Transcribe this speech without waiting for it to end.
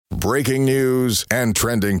breaking news and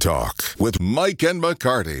trending talk with Mike and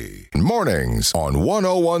McCarty. Mornings on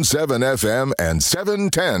 101.7 FM and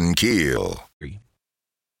 710 Keel.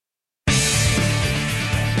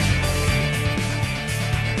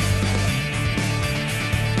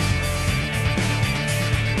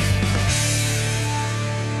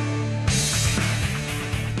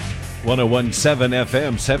 .101.7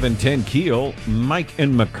 FM, 710 Keel. Mike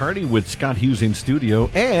and McCarty with Scott Hughes in studio,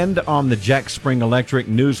 and on the Jack Spring Electric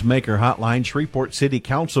Newsmaker Hotline, Shreveport City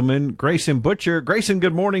Councilman Grayson Butcher. Grayson,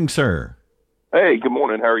 good morning, sir. Hey, good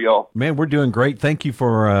morning. How are y'all? Man, we're doing great. Thank you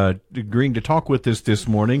for agreeing to talk with us this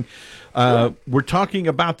morning. We're talking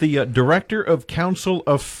about the Director of Council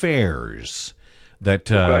Affairs that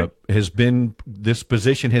this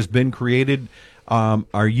position has been created.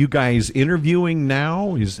 Are you guys interviewing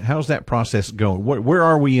now? How's that process going? Where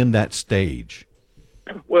are we in that stage?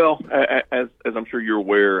 Well, as I'm sure you're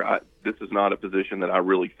aware, this is not a position that I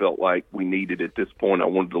really felt like we needed at this point. I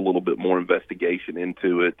wanted a little bit more investigation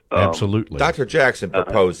into it. Absolutely. Dr. Jackson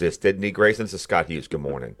proposed this, didn't he, Grayson? This is Scott Hughes. Good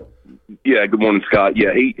morning. Yeah, good morning, Scott.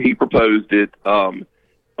 Yeah, he proposed it.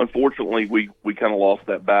 Unfortunately, we kind of lost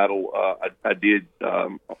that battle. I did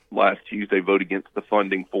last Tuesday vote against the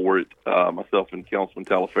funding for it. Myself and Councilman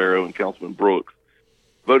Talaferro and Councilman Brooks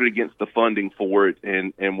voted against the funding for it,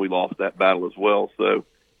 and we lost that battle as well. So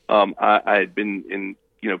I had been in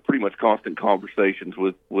pretty much constant conversations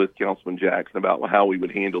with Councilman Jackson about how we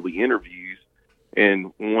would handle the interviews.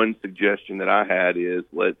 And one suggestion that I had is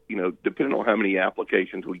depending on how many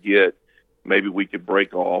applications we get, maybe we could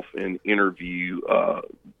break off and interview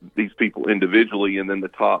these people individually, and then the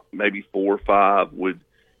top maybe 4 or 5 would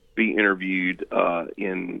be interviewed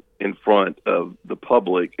in front of the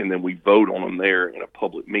public, and then we vote on them there in a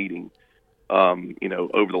public meeting.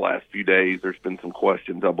 Over the last few days, there's been some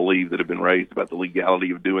questions, I believe, that have been raised about the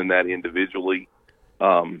legality of doing that individually.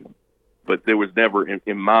 But there was never,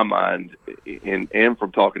 in my mind, and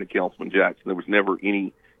from talking to Councilman Jackson, there was never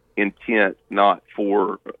any intent not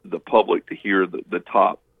for the public to hear the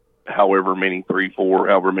top however many, 3, 4,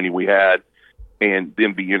 however many we had, and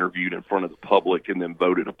then be interviewed in front of the public and then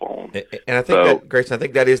voted upon. And I think Grayson, I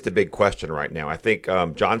think that is the big question right now. I think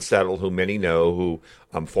John Settle, who many know, who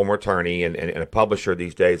former attorney and a publisher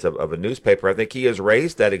these days of a newspaper, I think he has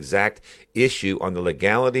raised that exact issue on the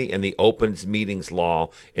legality and the open meetings law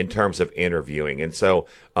in terms of interviewing. And so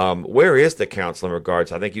where is the council in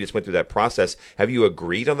regards? I think you just went through that process. Have you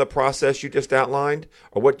agreed on the process you just outlined,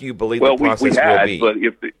 or what do you believe the process will be? But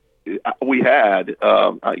we had,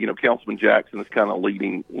 Councilman Jackson is kind of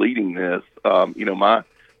leading this.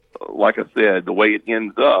 Like I said, the way it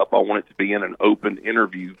ends up, I want it to be in an open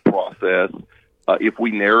interview process. If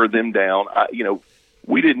we narrow them down,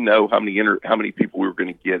 we didn't know how many people we were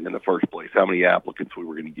going to get in the first place, how many applicants we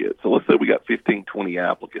were going to get. So let's say we got 15, 20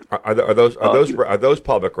 applicants. Are those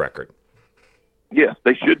public record? Yes,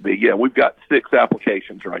 they should be. Yeah, we've got 6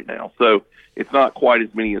 applications right now, so it's not quite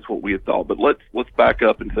as many as what we had thought. But let's back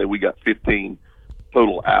up and say we got 15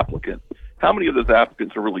 total applicants. How many of those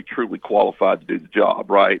applicants are really truly qualified to do the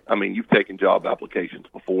job, right? I mean, you've taken job applications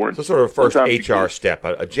before. And so sort of a first HR step,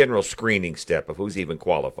 a general screening step of who's even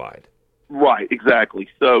qualified. Right, exactly.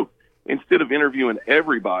 So instead of interviewing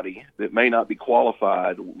everybody that may not be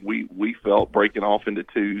qualified, we felt breaking off into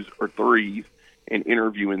 2s or 3s and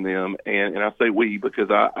interviewing them, and I say we because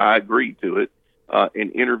I agreed to it,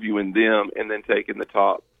 and interviewing them and then taking the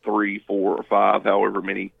top 3, 4, or 5, however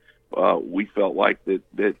many we felt like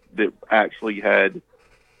that actually had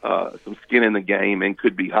some skin in the game and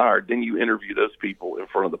could be hired. Then you interview those people in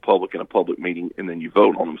front of the public in a public meeting, and then you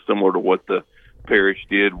vote on them, similar to what the parish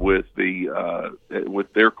did with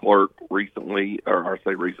their clerk recently, or I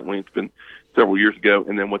say recently, it's been several years ago,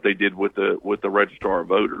 and then what they did with the registrar of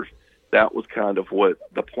voters. That was kind of what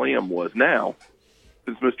the plan was. Now,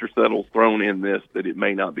 since Mr. Settle's thrown in this that it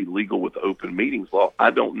may not be legal with the open meetings law,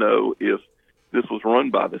 I don't know if this was run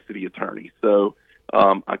by the city attorney. So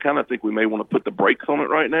I kind of think we may want to put the brakes on it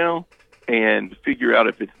right now and figure out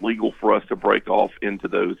if it's legal for us to break off into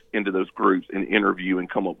those groups and interview and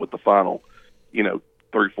come up with the final, 3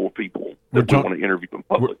 or 4 people that we want to interview in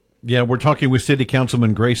public. We're talking with City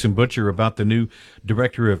Councilman Grayson Butcher about the new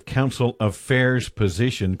Director of Council Affairs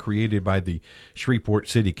position created by the Shreveport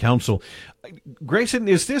City Council. Grayson,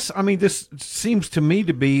 this seems to me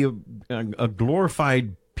to be a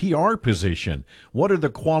glorified PR position. What are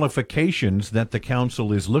the qualifications that the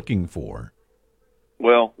council is looking for?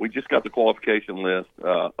 Well, we just got the qualification list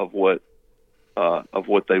of what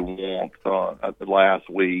they want last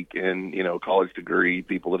week, and college degree,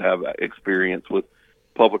 people that have experience with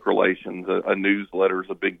public relations. A newsletter is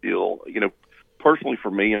a big deal. personally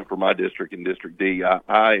for me and for my district in District D,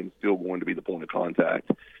 I am still going to be the point of contact.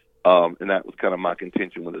 And that was kind of my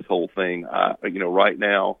contention with this whole thing. Right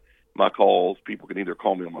now, my calls, people can either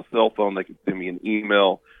call me on my cell phone, they can send me an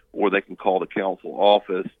email, or they can call the council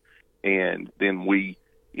office. And then we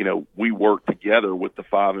work together with the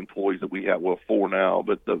 5 employees that we have, well, 4 now,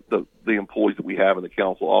 but the employees that we have in the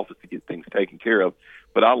council office to get things taken care of.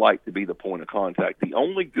 But I like to be the point of contact. The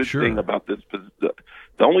only good thing about this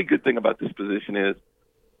position is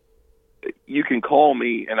you can call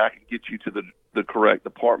me and I can get you to the correct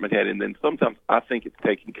department head, and then sometimes I think it's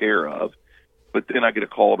taken care of, but then I get a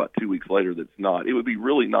call about 2 weeks later that's not. It would be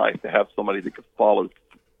really nice to have somebody that could follow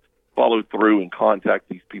through and contact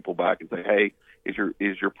these people back and say, hey,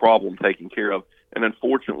 is your problem taken care of? And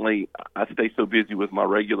unfortunately, I stay so busy with my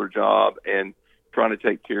regular job and trying to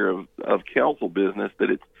take care of council business that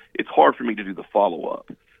it's hard for me to do the follow-up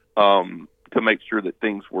to make sure that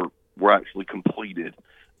things were actually completed.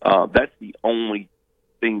 That's the only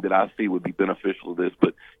thing that I see would be beneficial to this.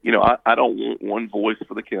 But, I don't want one voice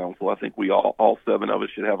for the council. I think we all 7 of us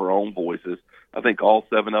should have our own voices. I think all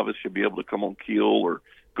 7 of us should be able to come on Kill or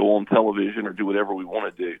go on television or do whatever we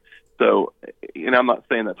want to do. So, and I'm not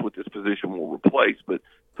saying that's what this position will replace, but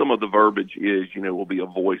some of the verbiage is, will be a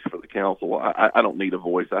voice for the council. I don't need a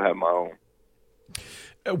voice. I have my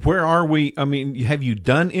own. Where are we? I mean, have you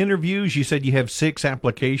done interviews? You said you have 6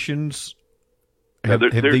 applications. Have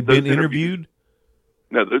they been interviewed?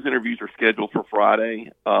 No, those interviews are scheduled for Friday.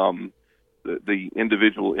 The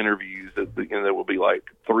individual interviews, there will be like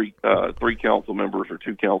 3 council members or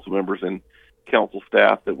 2 council members and council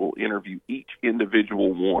staff that will interview each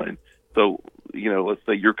individual one. So, let's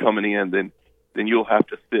say you're coming in, then you'll have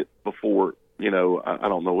to sit before, I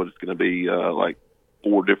don't know what it's going to be, like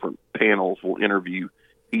 4 different panels will interview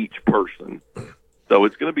each person. So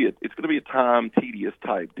it's going to be a time tedious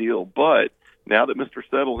type deal. But now that Mr.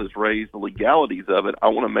 Settle has raised the legalities of it, I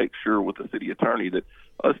want to make sure with the city attorney that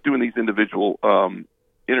us doing these individual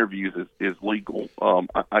interviews is legal.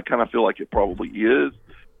 I kind of feel like it probably is,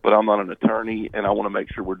 but I'm not an attorney, and I want to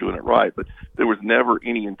make sure we're doing it right. But there was never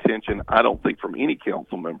any intention, I don't think, from any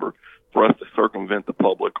council member for us to circumvent the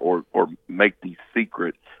public or make these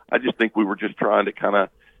secret. I just think we were just trying to kind of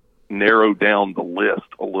narrow down the list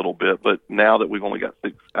a little bit. But now that we've only got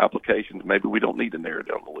 6 applications, maybe we don't need to narrow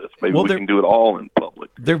down the list. Maybe we can do it all in public.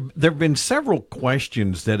 There have been several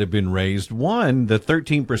questions that have been raised. One, the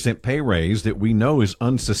 13% pay raise that we know is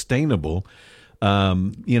unsustainable.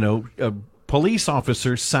 Police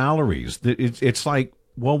officers' salaries. It's like,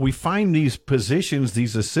 well, we find these positions,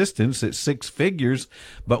 these assistants at 6 figures,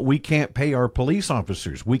 but we can't pay our police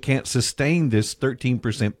officers. We can't sustain this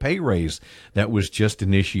 13% pay raise that was just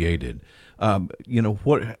initiated. What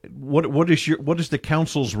is the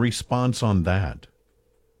council's response on that?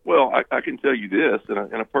 Well, I can tell you this: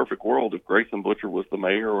 in a perfect world, if Grayson Butcher was the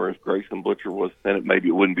mayor, or if Grayson Butcher was Senate, maybe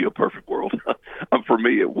it wouldn't be a perfect world. For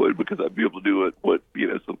me, it would, because I'd be able to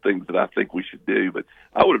do some things that I think we should do. But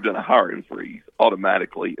I would have done a hiring freeze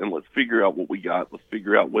automatically, and let's figure out what we got. Let's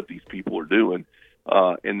figure out what these people are doing,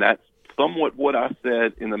 and that's somewhat what I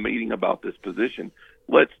said in the meeting about this position.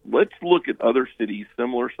 Let's look at other cities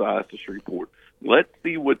similar size to Shreveport. Let's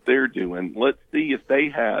see what they're doing. Let's see if they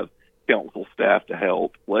have council staff to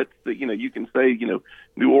help. Let's see, you can say,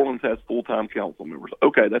 New Orleans has full-time council members.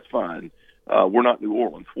 Okay, that's fine. We're not New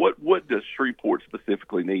Orleans. What does Shreveport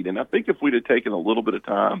specifically need? And I think if we'd have taken a little bit of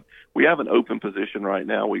time, we have an open position right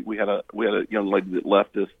now. We had a young lady that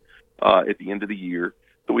left us at the end of the year.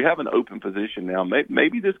 So we have an open position now.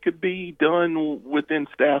 Maybe this could be done within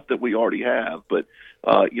staff that we already have. But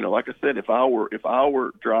like I said, if I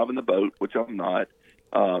were driving the boat, which I'm not,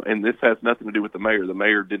 and this has nothing to do with the mayor. The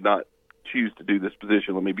mayor did not choose to do this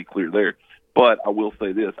position. Let me be clear there. But I will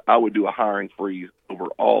say this: I would do a hiring freeze over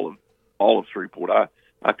all of Shreveport.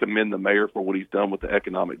 I commend the mayor for what he's done with the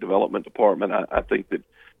economic development department. I think that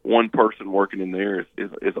one person working in there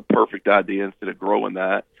is a perfect idea instead of growing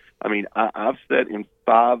that. I mean, I've sat in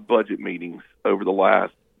 5 budget meetings over the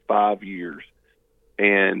last 5 years,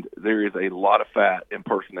 and there is a lot of fat in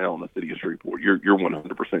personnel in the city of Shreveport. You're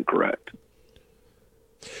 100% correct.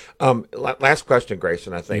 Last question,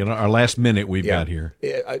 Grayson, I think. Our last minute we've got here.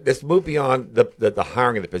 Let's move beyond the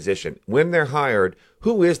hiring of the position. When they're hired,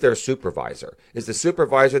 who is their supervisor? Is the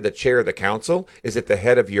supervisor the chair of the council? Is it the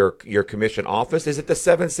head of your commission office? Is it the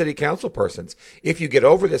 7 city council persons? If you get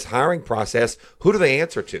over this hiring process, who do they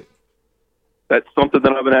answer to? That's something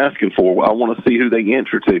that I've been asking for. I want to see who they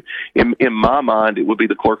answer to. In my mind, it would be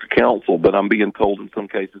the clerk of council, but I'm being told in some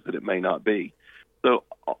cases that it may not be. So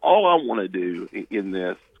all I want to do in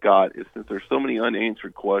this, Scott, is since there's so many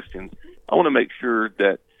unanswered questions, I want to make sure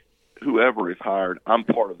that whoever is hired, I'm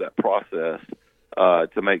part of that process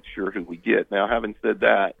to make sure who we get. Now, having said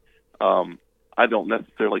that, I don't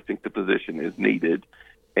necessarily think the position is needed,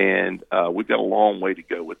 and we've got a long way to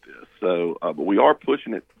go with this. So, but we are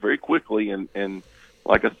pushing it very quickly, and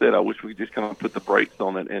like I said, I wish we could just kind of put the brakes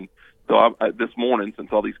on it. And so this morning,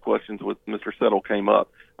 since all these questions with Mr. Settle came up,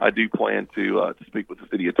 I do plan to speak with the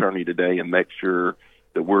city attorney today and make sure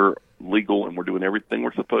that we're legal and we're doing everything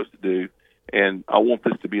we're supposed to do. And I want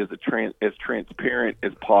this to be as transparent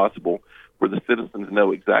as possible, where the citizens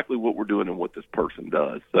know exactly what we're doing and what this person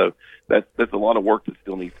does. So that's a lot of work that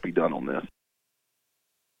still needs to be done on this.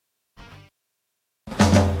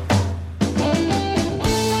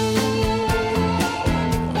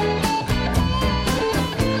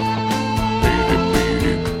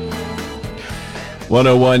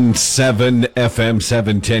 .1017 FM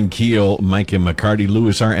 710 Keel, Mike and McCarty,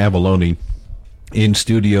 Louis R. Avalone in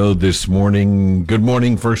studio this morning. Good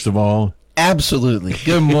morning, first of all. Absolutely.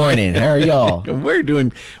 Good morning. How are y'all? We're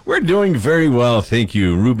doing very well, thank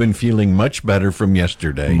you. Ruben feeling much better from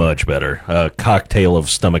yesterday. Much better. A cocktail of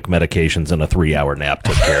stomach medications and a 3-hour nap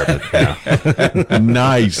took care of it. Yeah.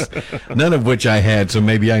 Nice. None of which I had, so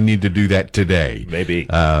maybe I need to do that today. Maybe.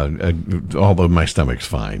 Although my stomach's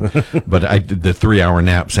fine. But the 3-hour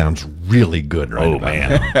nap sounds really good right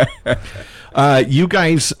about now. You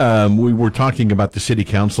guys, we were talking about the city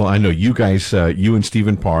council. I know you guys, you and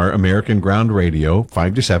Stephen Parr, American Ground Radio,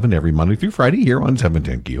 5 to 7 every Monday through Friday here on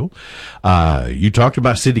 710 Keel. You talked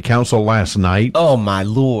about city council last night. Oh, my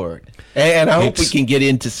Lord. And I hope we can get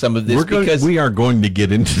into some of this because we are going to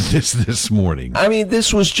get into this morning. I mean,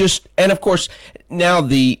 this was just, and of course, now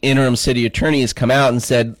the interim city attorney has come out and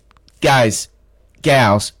said, guys,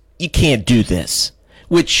 gals, you can't do this,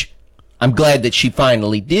 which I'm glad that she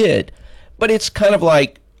finally did. But it's kind of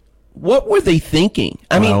like, what were they thinking?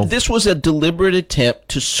 I mean, this was a deliberate attempt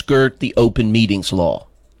to skirt the open meetings law.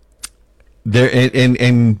 There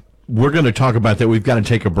and we're going to talk about that. We've got to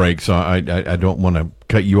take a break, so I don't want to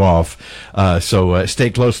cut you off. So stay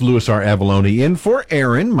close. Louis R. Avalone in for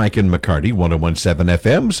Aaron, Mike and McCarty, 1017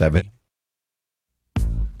 FM 7.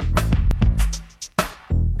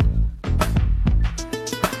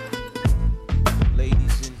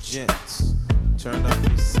 Ladies and gents, turn up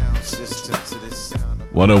the sound system to the sound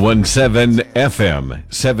of 1017 FM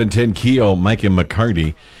 710 Keel, Mike and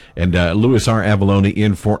McCarty, and Louis R. Avalone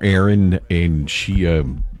in for Aaron, and she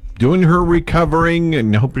doing her recovering,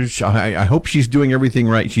 and I hope she's doing everything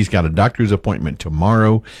right. She's got a doctor's appointment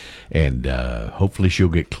tomorrow, and hopefully she'll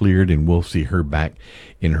get cleared, and we'll see her back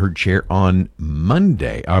in her chair on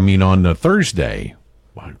Thursday.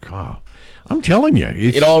 My God, I'm telling you,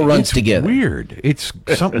 it all runs together. Weird. It's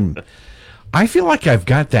something. I feel like I've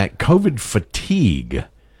got that COVID fatigue.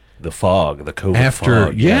 The fog, the COVID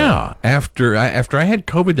fog. After I had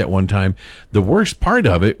COVID that one time, the worst part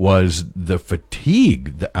of it was the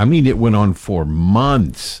fatigue. I mean, it went on for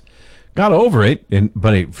months. Got over it,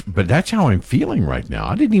 but that's how I'm feeling right now.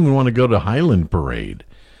 I didn't even want to go to Highland Parade.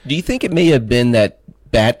 Do you think it may have been that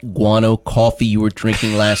Bat Guano coffee you were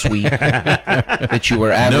drinking last week that you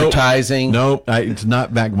were advertising? No, it's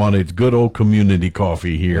not Bat Guano. It's good old community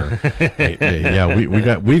coffee here. Yeah,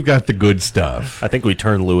 we've got the good stuff. I think we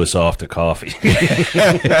turned Louis off to coffee.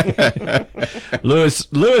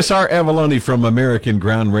 Louis R. Avalone from American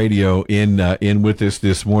Ground Radio in with us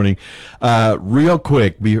this morning. Real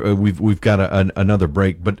quick, we've got another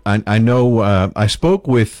break, but I know I spoke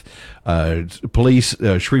with police,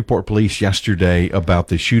 Shreveport police yesterday about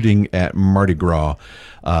the shooting at Mardi Gras,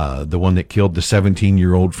 the one that killed the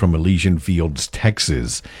 17-year-old from Elysian Fields,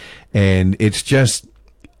 Texas. And it's just,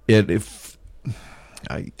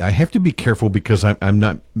 I have to be careful because I'm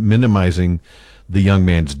not minimizing the young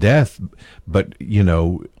man's death, but, you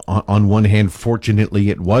know, on one hand, fortunately,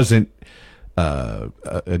 it wasn't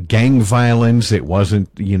a gang violence. It wasn't,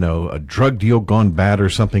 you know, a drug deal gone bad or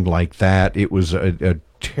something like that. It was a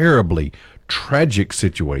terribly tragic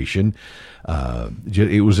situation.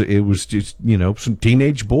 It was just, you know, some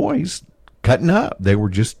teenage boys cutting up. They were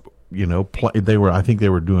just, you know, I think they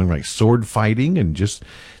were doing like sword fighting, and just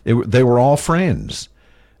they were all friends.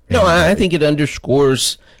 No, I think it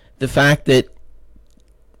underscores the fact that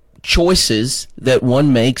choices that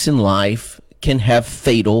one makes in life can have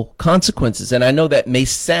fatal consequences. And I know that may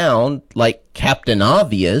sound like Captain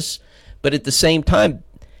Obvious, but at the same time,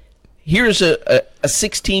 here's a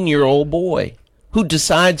 16-year-old boy who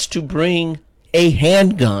decides to bring a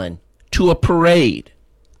handgun to a parade.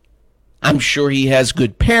 I'm sure he has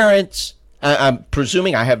good parents. I'm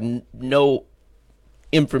presuming, I have no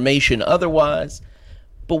information otherwise.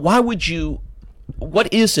 But why would you,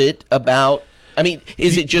 what is it about I mean,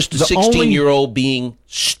 is it just a The only- 16-year-old being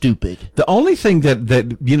stupid? The only thing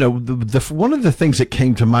that you know, the one of the things that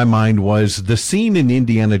came to my mind was the scene in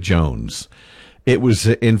Indiana Jones. It was,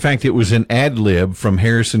 in fact, it was an ad lib from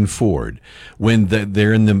Harrison Ford when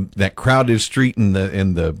they're in that crowded street and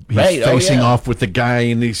he's Right, facing yeah. off with the guy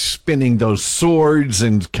and he's spinning those swords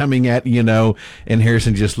and coming at, and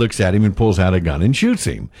Harrison just looks at him and pulls out a gun and shoots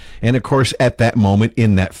him. And of course, at that moment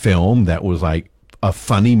in that film, that was like a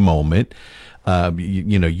funny moment.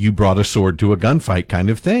 You brought a sword to a gunfight kind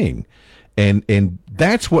of thing. And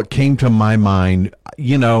that's what came to my mind,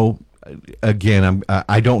 Again,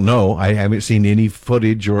 I don't know. I haven't seen any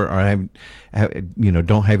footage, or I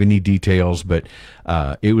don't have any details. But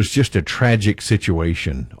it was just a tragic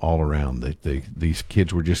situation all around. These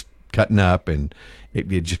kids were just cutting up, and it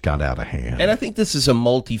just got out of hand. And I think this is a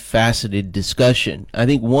multifaceted discussion. I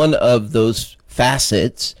think one of those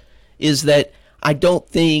facets is that I don't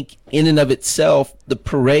think, in and of itself, the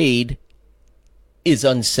parade is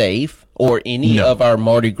unsafe, or any of our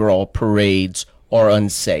Mardi Gras parades are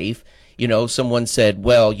unsafe. Someone said,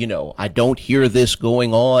 well, I don't hear this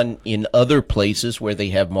going on in other places where they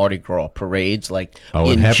have Mardi Gras parades, like it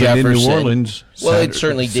in happened Jefferson. in New Orleans. Well, it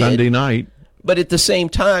certainly did. Sunday night. But at the same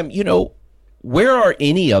time, where are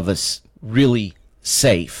any of us really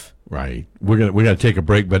safe? Right. We're gonna take a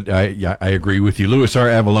break, but I agree with you. Louis R.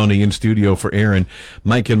 Avalone in studio for Aaron,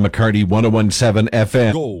 Mike and McCarty, 101.7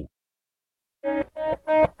 FM. Go.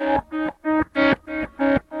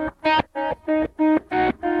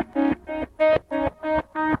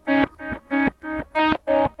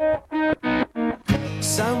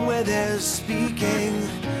 Somewhere there's speaking,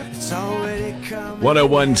 it's already come.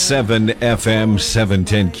 101.7 FM,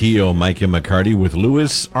 710 Keel, Mike and McCarty with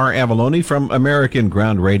Louis R. Avalone from American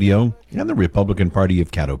Ground Radio and the Republican Party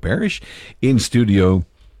of Caddo Parish in studio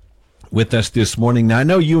with us this morning. Now, I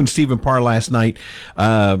know you and Stephen Parr last night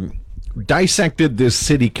dissected this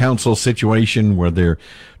city council situation where they're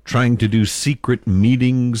trying to do secret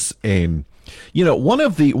meetings, and one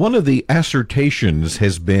of the assertions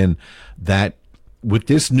has been that with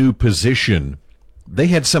this new position, they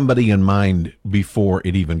had somebody in mind before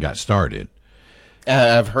it even got started.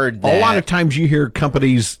 I've heard that. A lot of times you hear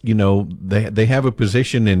companies, they have a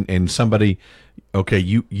position and somebody, okay,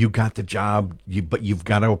 you got the job, but you've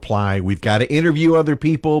got to apply. We've got to interview other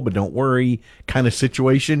people, but don't worry, kind of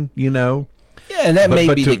situation, Yeah, and that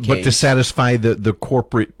may be the case. But to satisfy the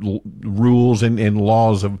corporate rules and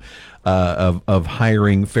laws of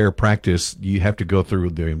hiring fair practice, you have to go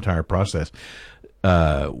through the entire process.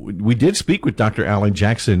 We did speak with Dr. Alan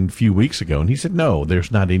Jackson a few weeks ago, and he said, no,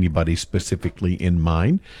 there's not anybody specifically in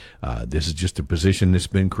mind. This is just a position that's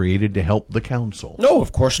been created to help the council. No,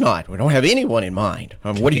 of course not. We don't have anyone in mind.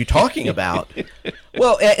 What are you talking about?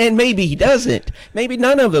 Well, and maybe he doesn't. Maybe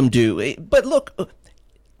none of them do. But look,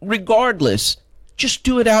 regardless, just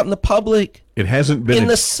do it out in the public. It hasn't been in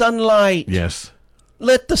the sunlight. Yes.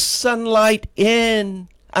 Let the sunlight in.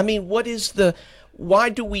 I mean, why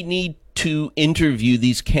do we need to interview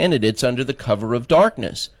these candidates under the cover of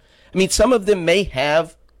darkness? I mean, some of them may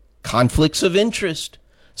have conflicts of interest.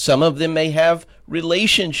 Some of them may have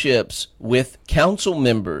relationships with council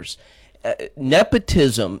members.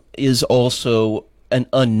 Nepotism is also an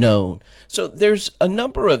unknown. So there's a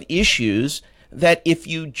number of issues that if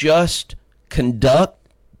you just conduct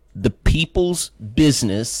the people's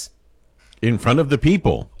business in front of the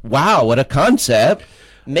people. Wow, what a concept.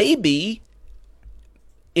 Maybe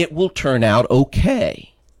it will turn out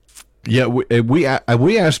okay. Yeah, we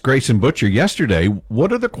asked Grayson Butcher yesterday,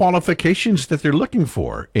 what are the qualifications that they're looking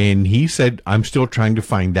for? And he said, I'm still trying to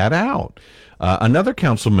find that out. Another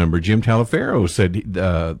council member, Jim Talaferro, said,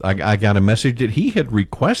 I got a message that he had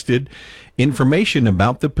requested information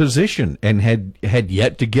about the position and had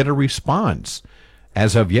yet to get a response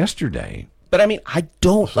as of yesterday. But I mean, I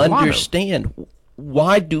don't understand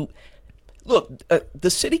the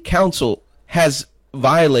city council has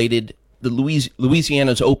violated the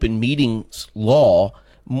Louisiana's open meetings law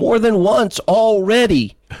more than once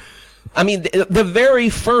already. I mean, the very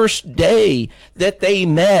first day that they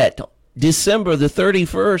met, December the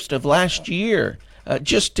 31st of last year,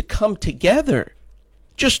 just to come together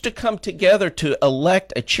to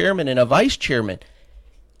elect a chairman and a vice chairman.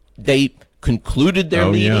 They concluded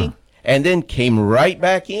their meeting and then came right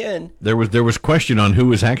back in. There was question on who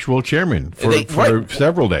was actual chairman for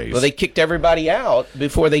several days. Well, they kicked everybody out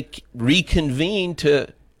before they reconvened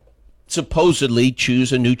to supposedly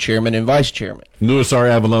choose a new chairman and vice chairman. Louis R.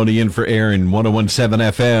 Avalone in for Aaron,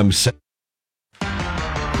 101.7 FM.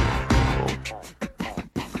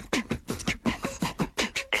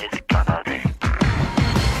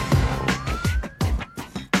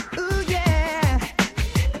 Ooh, yeah.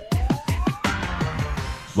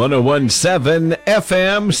 1017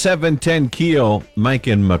 FM, 710 Keel, Mike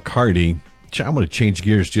and McCarty. I'm going to change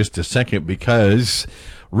gears just a second because,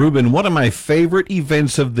 Ruben, one of my favorite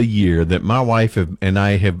events of the year that my wife and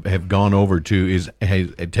I have gone over to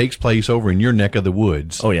it takes place over in your neck of the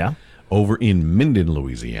woods. Oh, yeah? Over in Minden,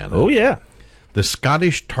 Louisiana. Oh, yeah. The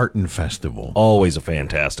Scottish Tartan Festival. Always a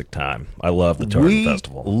fantastic time. I love the Tartan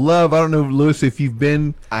Festival. I don't know, Lewis, if you've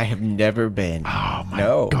been. I have never been. Oh,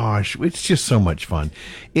 my gosh. It's just so much fun.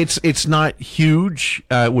 It's not huge,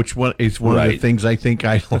 which is one of the things I think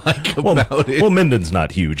I like about it. Well, Minden's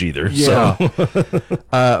not huge either. Yeah.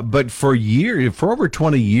 So. But for over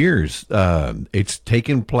 20 years, it's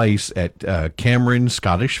taken place at Cameron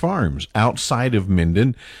Scottish Farms outside of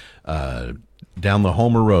Minden, down the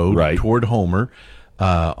Homer Road toward Homer,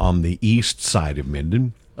 on the east side of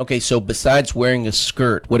Minden. Okay, so besides wearing a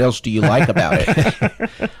skirt, what else do you like about it?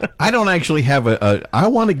 I don't actually have I do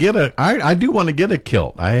want to get a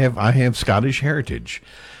kilt. I have Scottish heritage.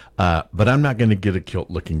 But I'm not going to get a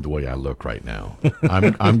kilt looking the way I look right now.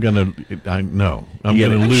 I'm going to lose.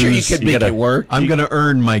 I'm sure you could make it work. I'm going to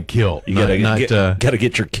earn my kilt. You gotta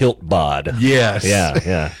get your kilt bod. Yes.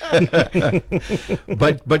 Yeah.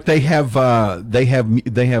 But they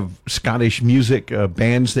have Scottish music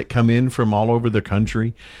bands that come in from all over the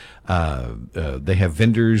country. They have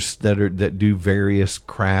vendors that do various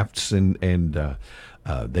crafts and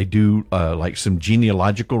they do like some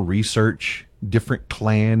genealogical research, different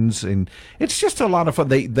clans, and it's just a lot of fun.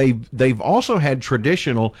 They've also had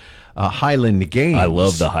traditional Highland games. I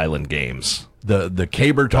love the Highland games. The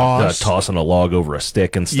caber toss, tossing a log over a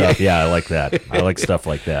stick and stuff. Yeah, I like that. I like stuff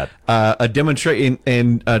like that. A demonstration,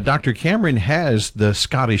 and Dr. Cameron has the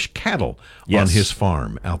Scottish cattle on his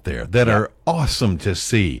farm out there that are awesome to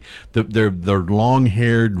see. They're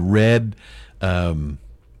long-haired, red.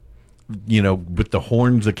 With the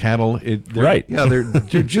horns of cattle. Yeah,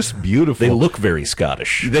 they're just beautiful. They look very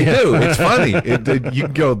Scottish. They do. It's funny. You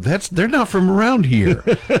can go, they're not from around here.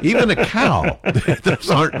 Even a cow.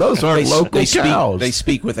 Those aren't local cows. They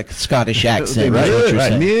speak with a Scottish accent.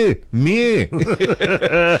 Right. Meh.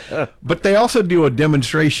 But they also do a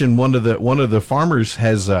demonstration. One of the farmers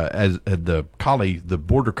has the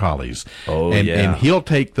border collies. And he'll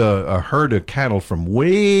take a herd of cattle from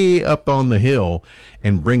way up on the hill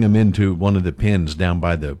and bring them into one of the pens down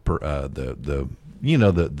by the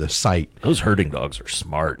site. Those herding dogs are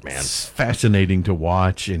smart, man. It's fascinating to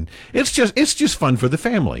watch, and it's just fun for the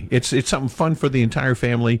family. It's something fun for the entire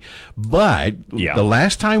family. But the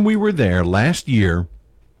last time we were there last year,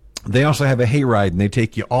 they also have a hayride, and they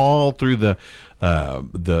take you all through the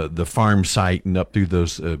farm site and up through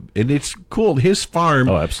those, and it's cool. His farm,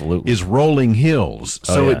 absolutely, is rolling hills,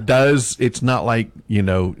 so it's not like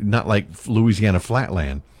Louisiana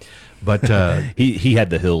flatland, but he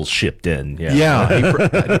had the hills shipped in.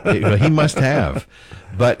 He must have.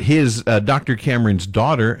 But his Dr. Cameron's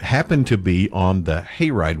daughter happened to be on the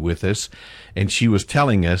hayride with us, and she was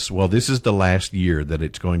telling us, well, this is the last year that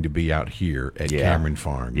it's going to be out here at Cameron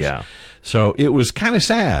Farms. Yeah. So it was kind of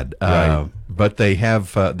sad. But they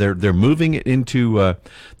have they're moving it into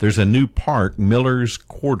there's a new park, Miller's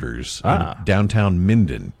Quarters, in downtown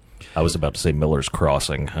Minden. I was about to say Miller's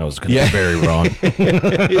Crossing. I was going to be very wrong.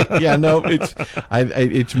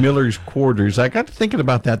 It's Miller's Quarters. I got to thinking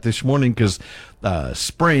about that this morning because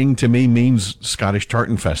spring to me means Scottish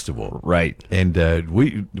Tartan Festival, right? And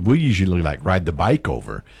we usually ride the bike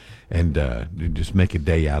over and just make a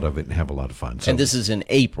day out of it and have a lot of fun. So, and this is in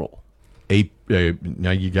April.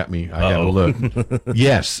 Now you got me. I got to look.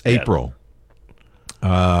 Yes, April.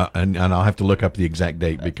 And I'll have to look up the exact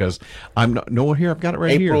date because I'm not. No, here I've got it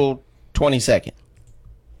right here. April 22nd.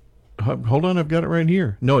 Hold on, I've got it right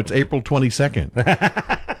here. No, it's April 22nd.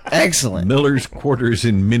 Excellent. Miller's Quarters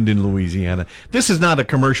in Minden, Louisiana. This is not a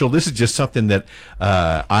commercial. This is just something that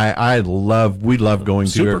I love. We love going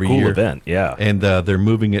to every cool year. Event, yeah. And they're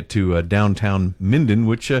moving it to downtown Minden,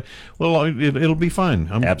 which it'll be fun.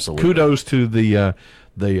 Absolutely. Kudos to the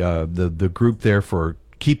group there for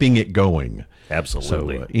keeping it going.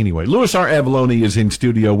 Absolutely. So anyway, Louis R. Avalone is in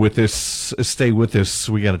studio with us. Stay with us.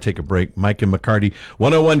 We got to take a break. Mike and McCarty,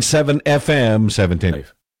 1017 FM, 710.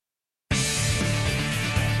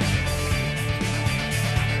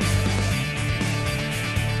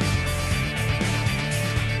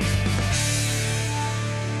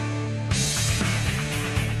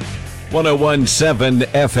 .101.7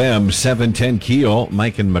 FM, 710 Keel,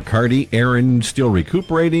 Mike and McCarty. Aaron still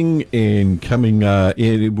recuperating, and coming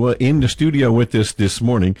in the studio with us this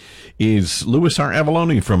morning is Louis R.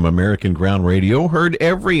 Avalone from American Ground Radio, heard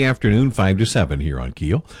every afternoon 5 to 7 here on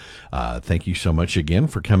Keel. Thank you so much again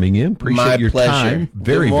for coming in. Appreciate My your pleasure. time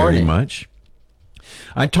very, very much.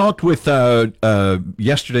 I talked with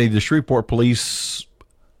yesterday the Shreveport Police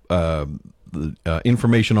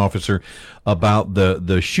information officer about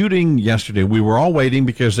the shooting yesterday. We were all waiting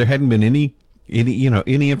because there hadn't been any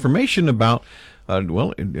information about.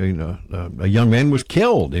 A young man was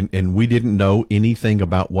killed, and we didn't know anything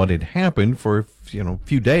about what had happened for a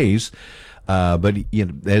few days. But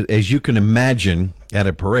as you can imagine, at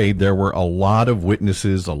a parade, there were a lot of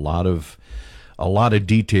witnesses, a lot of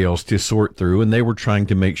details to sort through, and they were trying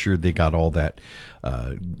to make sure they got all that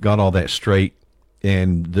straight.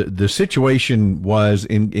 And the was,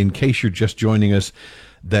 in case you're just joining us,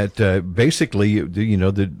 that basically,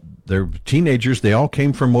 they're teenagers. They all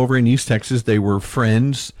came from over in East Texas. They were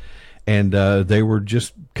friends, and they were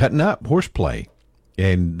just cutting up horseplay,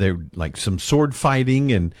 and they're like some sword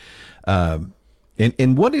fighting, and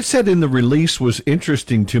what it said in the release was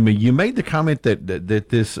interesting to me. You made the comment that the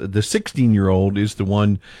 16-year-old is the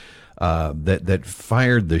one that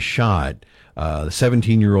fired the shot. The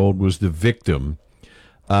 17-year-old was the victim,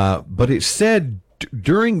 but it said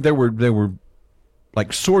during there were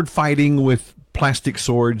like sword fighting with plastic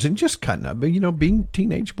swords and just cutting up, being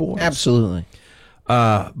teenage boys. Absolutely.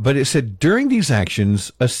 But it said during these actions,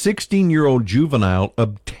 a 16-year-old juvenile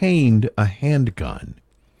obtained a handgun.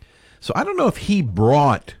 So I don't know if he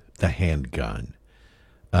brought the handgun,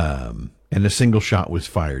 and a single shot was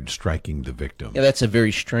fired, striking the victim. Yeah, that's a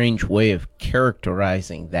very strange way of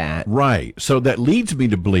characterizing that. Right. So that leads me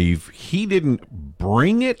to believe he didn't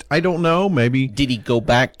bring it. I don't know. Maybe. Did he go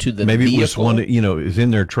back to the maybe vehicle? It was one that, is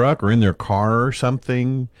in their truck or in their car or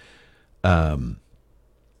something. And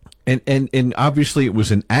obviously it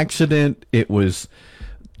was an accident. It was.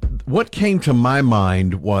 What came to my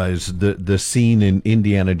mind was the scene in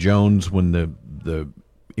Indiana Jones when the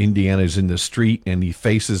Indiana's in the street and he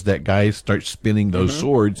faces that guy, starts spinning those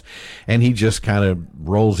swords, and he just kind of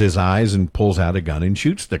rolls his eyes and pulls out a gun and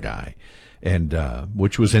shoots the guy, and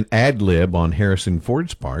which was an ad lib on Harrison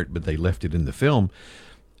Ford's part, but they left it in the film.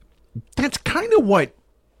 That's kind of what,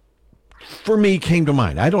 for me, came to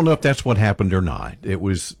mind. I don't know if that's what happened or not. It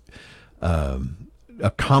was a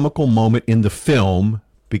comical moment in the film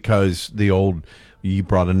because you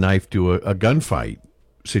brought a knife to a gunfight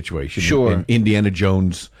situation. Sure. And Indiana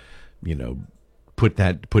Jones, put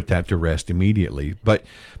that to rest immediately. But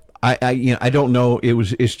I don't know.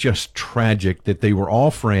 It's just tragic that they were all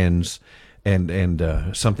friends,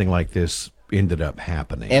 and something like this ended up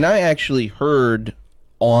happening. And I actually heard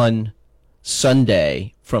on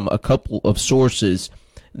Sunday from a couple of sources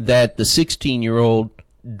that the 16-year-old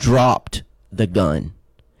dropped the gun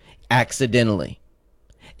accidentally,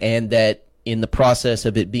 and that in the process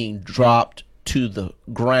of it being dropped to the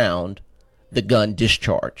ground, the gun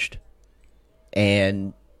discharged.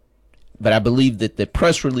 But I believe that the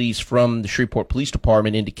press release from the Shreveport Police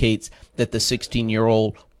Department indicates that the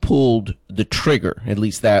 16-year-old pulled the trigger. At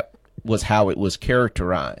least that was how it was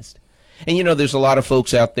characterized. And there's a lot of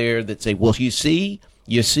folks out there that say, well, you see,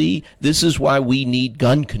 this is why we need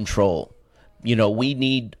gun control. We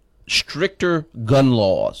need stricter gun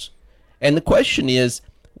laws. And the question is,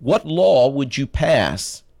 what law would you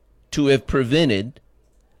pass to have prevented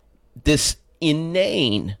this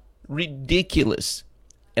inane, ridiculous,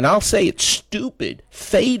 and I'll say it's stupid,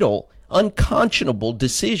 fatal, unconscionable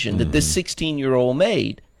decision that this 16-year-old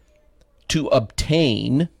made to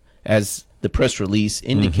obtain, as the press release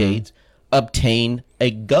indicates, obtain a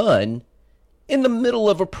gun in the middle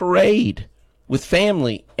of a parade with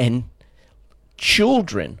family and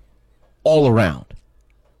children all around?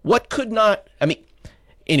 What could not,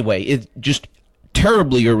 anyway, it's just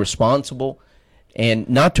terribly irresponsible, and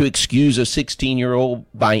not to excuse a 16-year-old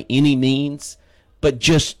by any means, but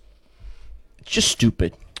just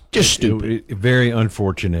stupid. Just stupid. Very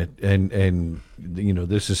unfortunate. And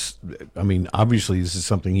this is, obviously this is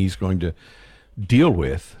something he's going to deal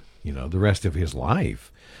with, the rest of his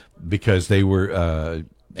life, because they were...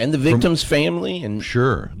 and the victim's family, and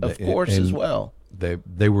sure, of course, as well.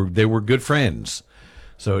 They were good friends.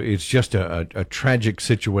 So it's just a tragic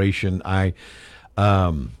situation. I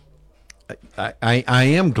am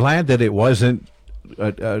glad that it wasn't,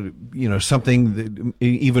 something that,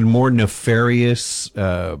 even more nefarious,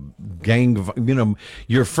 gang.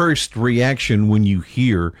 Your first reaction when you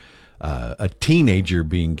hear a teenager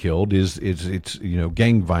being killed is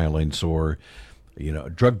gang violence or a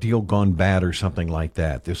drug deal gone bad or something like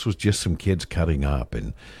that. This was just some kids cutting up,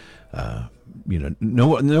 and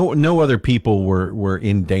no other people were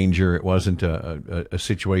in danger. It wasn't a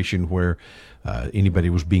situation where anybody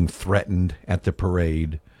was being threatened at the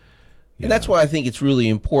parade. And that's why I think it's really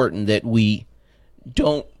important that we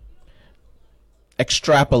don't,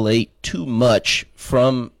 extrapolate too much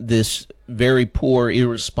from this very poor,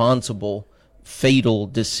 irresponsible, fatal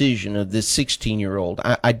decision of this 16-year-old.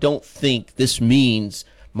 I don't think this means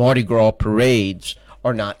Mardi Gras parades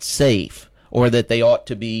are not safe or that they ought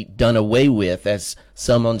to be done away with, as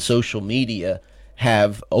some on social media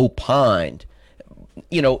have opined.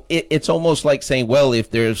 You know, it's almost like saying, well,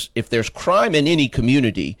 if there's crime in any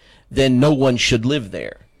community, then no one should live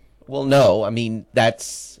there. Well, no, I mean,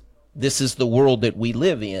 this is the world that we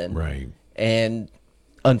live in. Right. And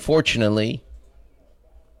unfortunately,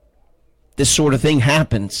 this sort of thing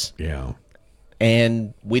happens. Yeah.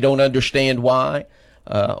 And we don't understand why.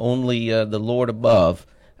 Only the Lord above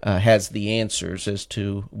has the answers as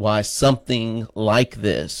to why something like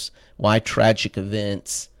this, why tragic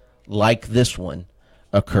events like this one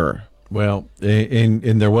occur. Well,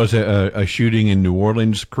 and there was a shooting in New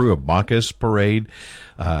Orleans, Crew of Bacchus parade.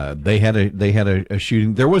 They had a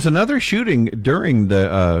shooting. There was another shooting during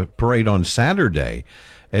the parade on Saturday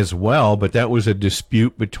as well, but that was a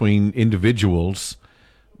dispute between individuals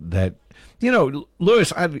that, you know,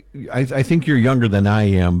 Lewis, I think you're younger than I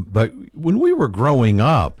am, but when we were growing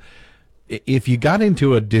up, if you got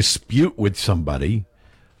into a dispute with somebody,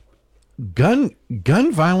 gun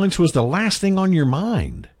violence was the last thing on your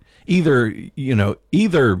mind. Either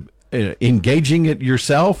engaging it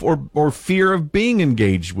yourself or fear of being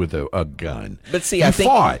engaged with a gun. But see, you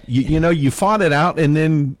fought. You fought it out, and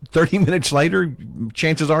then 30 minutes later,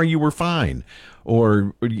 chances are you were fine,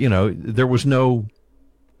 or there was no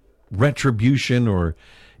retribution, or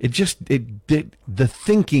the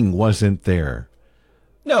thinking wasn't there.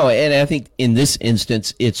 No, and I think in this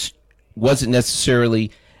instance, it wasn't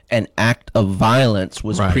necessarily an act of violence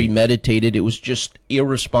was Right. premeditated. It was just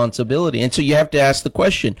irresponsibility. And so you have to ask the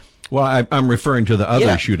question. Well, I'm referring to the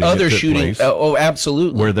other shooting. Other that took shooting. place, Oh,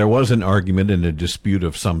 absolutely. where there was an argument and a dispute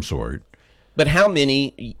of some sort. But how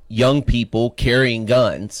many young people carrying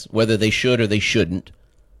guns, whether they should or they shouldn't,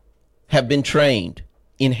 have been trained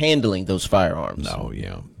in handling those firearms? No,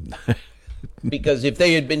 yeah. Because if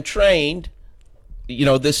they had been trained,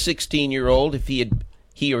 this 16-year-old, if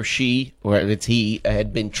he or she, or it's he,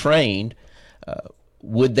 had been trained,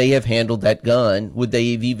 would they have handled that gun? Would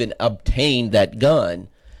they have even obtained that gun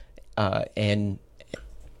and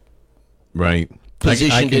Right.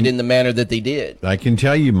 positioned it in the manner that they did? I can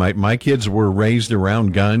tell you, my kids were raised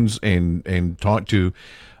around guns and taught to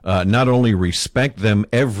not only respect them.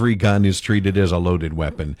 Every gun is treated as a loaded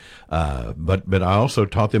weapon, but I also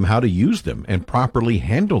taught them how to use them and properly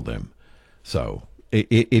handle them. So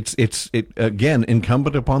it's again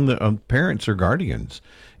incumbent upon the parents or guardians.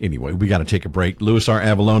 Anyway, we got to take a break. Louis R.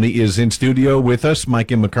 Avalone is in studio with us. Mike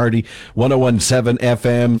and McCarty, 101.7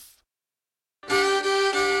 FM.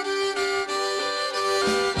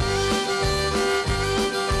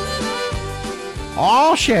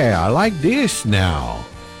 Oh, share. I like this now.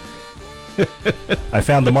 I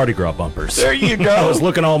found the Mardi Gras bumpers. There you go. I was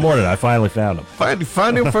looking all morning. I finally found them.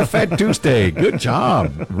 Find him for Fat Tuesday. Good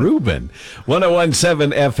job, Ruben.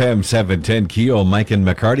 101.7 FM 710 Keel. Mike and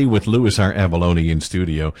McCarty with Louis R. Avalone in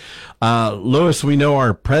studio. Louis, we know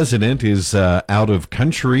our president is out of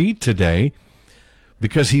country today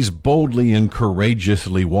because he's boldly and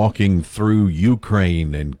courageously walking through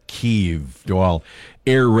Ukraine and Kyiv while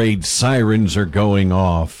air raid sirens are going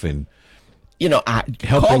off. And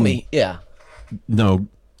Call me. Yeah. no,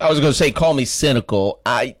 I was going to say, call me cynical.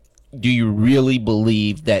 Do you really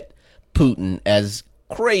believe that Putin, as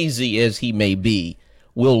crazy as he may be,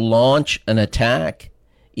 will launch an attack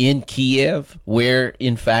in Kiev, where,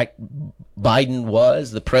 in fact, Biden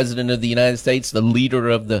was the president of the United States, the leader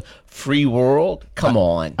of the free world? Come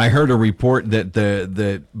on. I heard a report that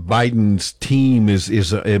the Biden's team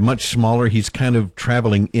is a much smaller. He's kind of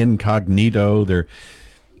traveling incognito. They're,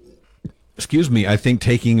 I think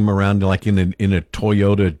taking him around like in a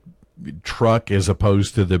Toyota truck as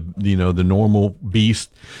opposed to the the normal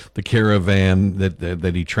beast, the caravan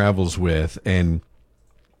that he travels with. And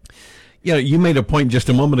you made a point just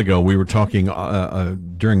a moment ago. We were talking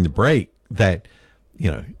during the break that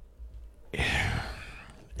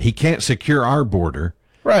he can't secure our border.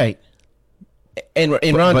 Right. And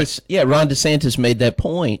Ron DeSantis made that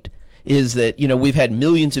point, is that, we've had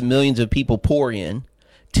millions and millions of people pour in,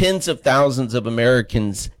 tens of thousands of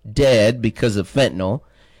Americans dead because of fentanyl.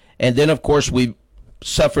 And then, of course, we've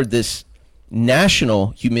suffered this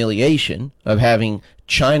national humiliation of having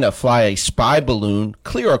China fly a spy balloon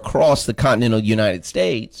clear across the continental United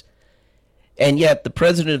States. And yet the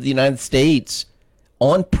president of the United States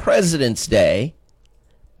on President's Day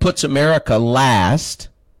puts America last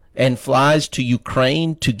and flies to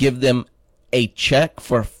Ukraine to give them a check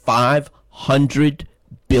for $500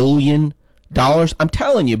 billion I'm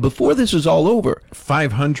telling you, before this is all over.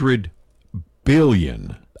 500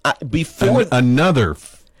 billion. Before another.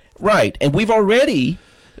 Right, and we've already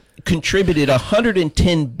contributed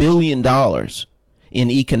 $110 billion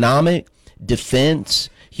in economic, defense,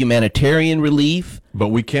 humanitarian relief. But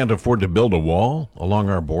we can't afford to build a wall along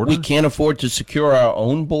our border? We can't afford to secure our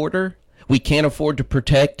own border. We can't afford to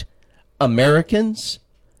protect Americans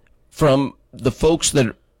from the folks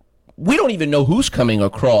that we don't even know who's coming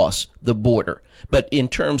across the border. But in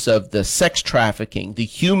terms of the sex trafficking, the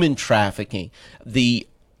human trafficking, the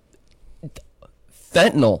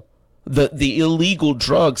fentanyl, the illegal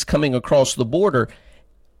drugs coming across the border,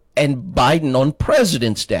 and Biden on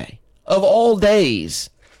President's Day, of all days,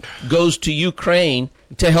 goes to Ukraine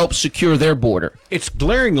to help secure their border. It's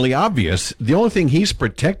glaringly obvious. The only thing he's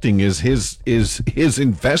protecting is his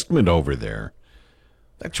investment over there.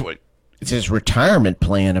 That's what. It's his retirement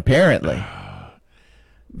plan, apparently.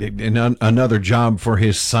 And another job for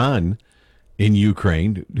his son in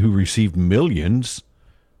Ukraine, who received millions.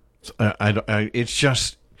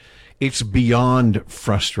 It's beyond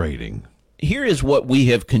frustrating. Here is what we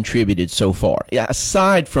have contributed so far,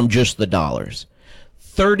 aside from just the dollars.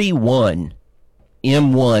 31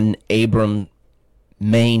 M1 Abrams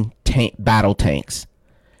main battle tanks,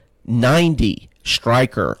 90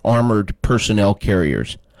 Stryker armored personnel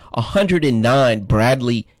carriers, 109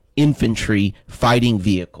 Bradley infantry fighting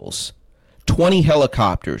vehicles, 20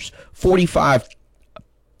 helicopters, 45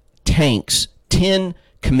 tanks, 10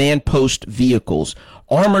 command post vehicles,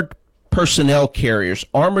 armored personnel carriers,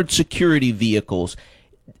 armored security vehicles,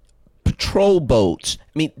 patrol boats,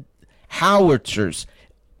 howitzers,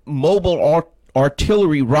 mobile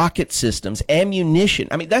artillery rocket systems, ammunition.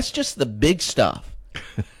 That's just the big stuff.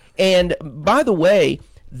 And by the way,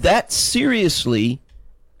 that seriously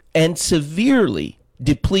and severely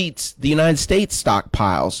depletes the United States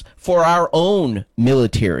stockpiles for our own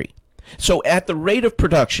military. So at the rate of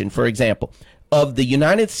production, for example, of the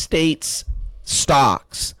United States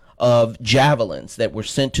stocks of javelins that were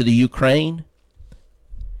sent to the Ukraine,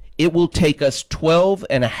 it will take us 12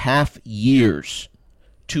 and a half years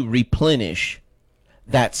to replenish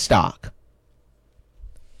that stock.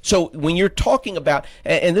 So when you're talking about,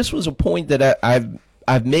 and this was a point that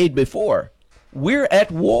I've made before, we're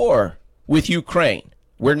at war with Ukraine.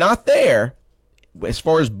 We're not there as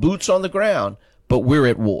far as boots on the ground, but we're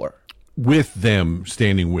at war. With them,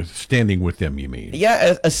 standing with them, you mean?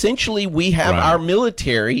 Yeah, essentially we have our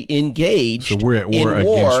military engaged so we're at war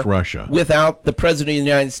against Russia without the President of the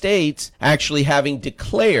United States actually having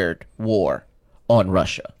declared war on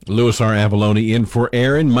Russia. Louis R. Avalone in for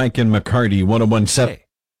Aaron, Mike and McCarty, 101.7.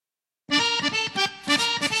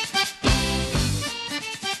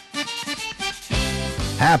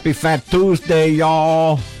 Happy Fat Tuesday,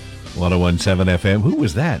 y'all. 101.7 FM. Who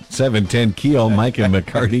was that? 710 Keel, Mike and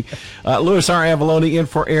McCarty. Louis R. Avalone in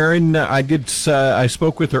for Aaron. I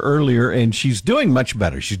spoke with her earlier, and she's doing much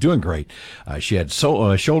better. She's doing great. She had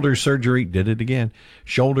shoulder surgery. Did it again.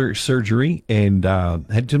 Shoulder surgery, and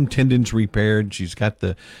had some tendons repaired. She's got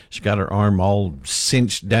her arm all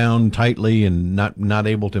cinched down tightly and not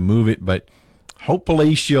able to move it, but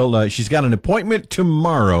hopefully she's got an appointment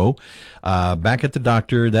tomorrow back at the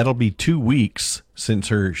doctor. That'll be 2 weeks since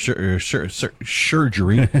her surgery. Shoulder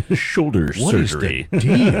surgery. What is the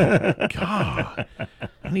deal? God.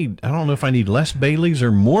 I don't know if I need less Baileys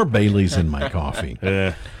or more Baileys in my coffee.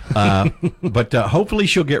 But hopefully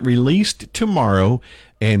she'll get released tomorrow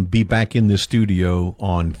and be back in the studio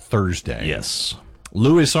on Thursday. Yes.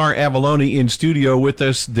 Louis R. Avalone in studio with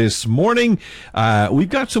us this morning. We've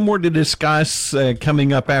got some more to discuss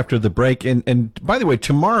coming up after the break. And by the way,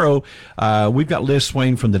 tomorrow we've got Liz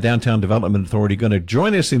Swain from the Downtown Development Authority going to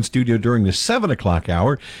join us in studio during the 7 o'clock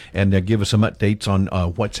hour and give us some updates on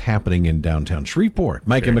what's happening in downtown Shreveport.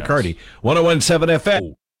 Mike and McCarty, 101.7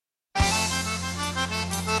 FM.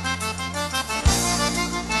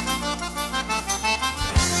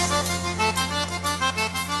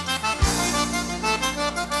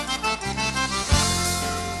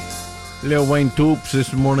 Lil Wayne Toops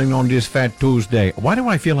this morning on this Fat Tuesday. Why do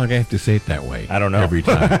I feel like I have to say it that way? I don't know. Every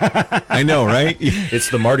time. I know, right?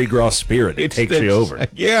 It's the Mardi Gras spirit. It takes you over.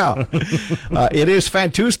 Yeah. It is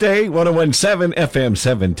Fat Tuesday, 101.7 FM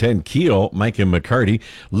 710 Keel, Mike and McCarty.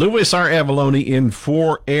 Louis R. Avalone in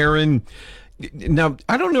for Aaron. Now,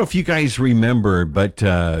 I don't know if you guys remember, but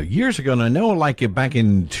years ago, and I know like back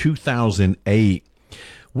in 2008,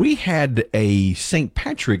 we had a St.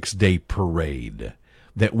 Patrick's Day parade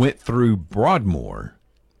that went through Broadmoor,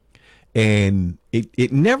 and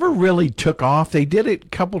it never really took off. They did it a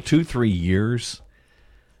couple, 2-3 years,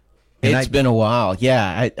 And It's been a while.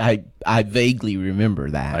 Yeah, I vaguely remember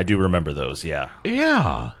that. I do remember those. Yeah,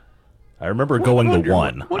 Yeah. I remember going to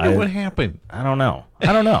one. Wonder what happened. I don't know.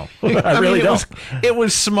 I I really mean, don't. It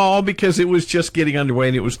was small because it was just getting underway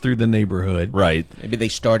and it was through the neighborhood. Right. Maybe they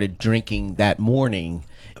started drinking that morning,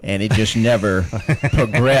 and it just never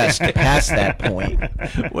progressed past that point.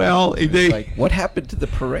 Well, they, Like, what happened to the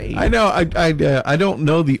parade? I know. I don't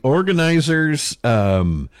know the organizers.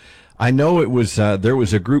 I know it was there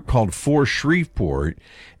was a group called For Shreveport,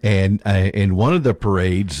 and in one of the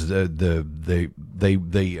parades, they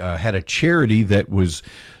had a charity that was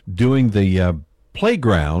doing the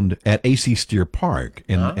playground at AC Steer Park,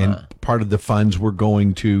 and part of the funds were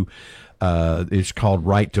going to. It's called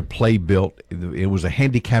Right to Play Built. It was a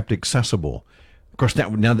handicapped accessible. Of course,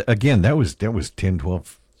 that was 10,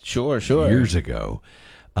 12 Sure. years ago.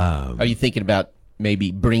 Are you thinking about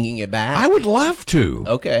maybe bringing it back? I would love to.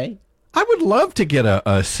 Okay. I would love to get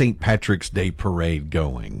a St. Patrick's Day parade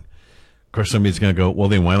going. Of course, somebody's going to go, well,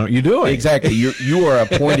 then why don't you do it? Exactly. You are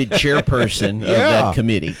appointed chairperson of that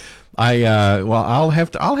committee. I'll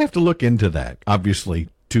have to look into that. Obviously,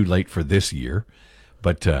 too late for this year,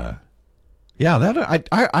 but yeah, that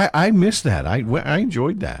I missed that. I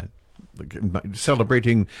enjoyed that,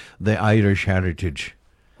 celebrating the Irish heritage.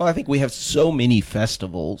 Well, I think we have so many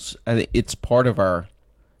festivals. I think it's part of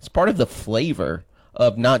the flavor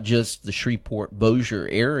of not just the Shreveport Bossier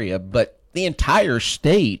area, but the entire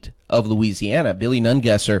state of Louisiana. Billy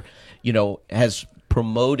Nungesser, has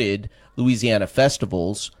promoted Louisiana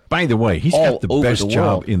festivals. By the way, he's all got the over best the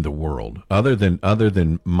job world. in the world, other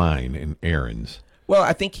than mine and Aaron's. Well,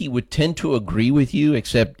 I think he would tend to agree with you,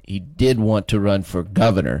 except he did want to run for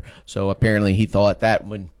governor. So apparently he thought that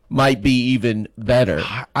one might be even better.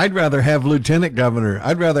 I'd rather have lieutenant governor.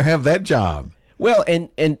 I'd rather have that job. Well, and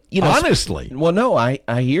Honestly. Well, no, I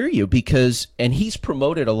hear you and he's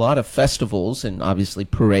promoted a lot of festivals and obviously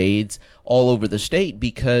parades all over the state,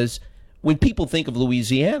 because when people think of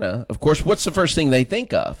Louisiana, of course, what's the first thing they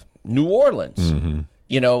think of? New Orleans. Mm-hmm.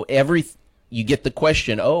 You get the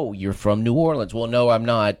question, oh, you're from New Orleans. Well, no, I'm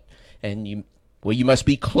not. And you must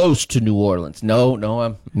be close to New Orleans. No,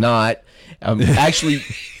 I'm not. I'm actually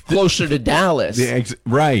closer to Dallas.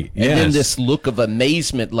 Right. And then this look of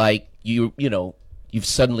amazement, like you've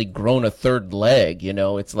suddenly grown a third leg.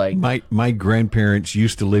 It's like my grandparents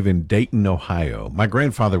used to live in Dayton, Ohio. My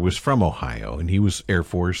grandfather was from Ohio, and he was Air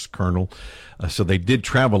Force colonel, so they did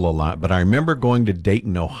travel a lot. But I remember going to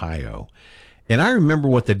Dayton, Ohio. And I remember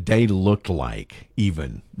what the day looked like,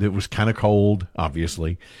 even. It was kind of cold,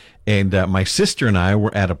 obviously. And my sister and I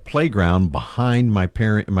were at a playground behind my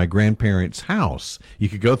grandparents' house. You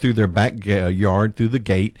could go through their backyard, through the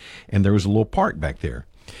gate, and there was a little park back there.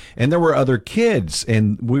 And there were other kids,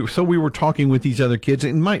 and we were talking with these other kids,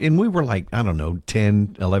 and we were like, I don't know,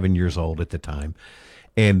 10, 11 years old at the time.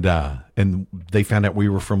 And they found out we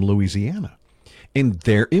were from Louisiana. And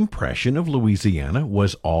their impression of Louisiana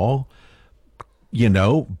was all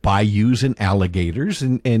bayous and alligators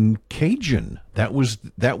and Cajun. That was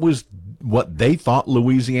what they thought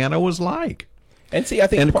Louisiana was like. And see, I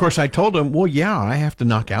think, and of course, I told them, well, yeah, I have to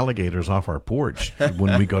knock alligators off our porch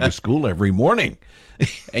when we go to school every morning.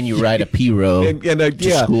 And you ride a P-Row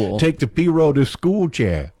to school. Take the P-Row to school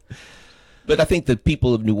chair. But I think the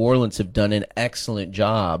people of New Orleans have done an excellent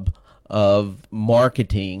job of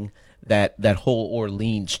marketing that whole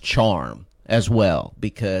Orleans charm as well,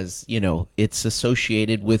 because it's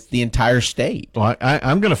associated with the entire state. Well,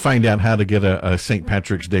 I'm going to find out how to get a St.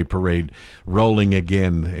 Patrick's Day parade rolling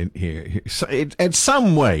again here at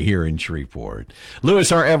some way here in Shreveport.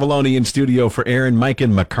 Louis R. Avalone in studio for Aaron, Mike,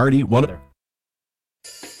 and McCarty. What?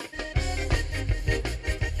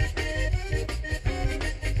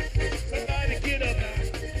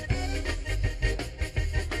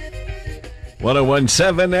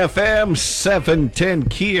 .101.7 FM, 710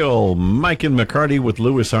 Keel. Mike and McCarty with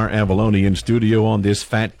Louis R. Avalone in studio on this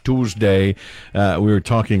Fat Tuesday. We were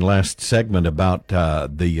talking last segment about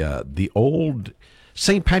the old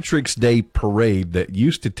St. Patrick's Day parade that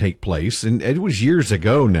used to take place, and it was years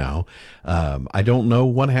ago now. I don't know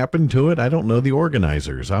what happened to it. I don't know the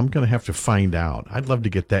organizers. I'm going to have to find out. I'd love to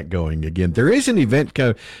get that going again. There is an event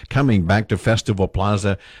coming back to Festival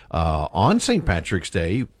Plaza on St. Patrick's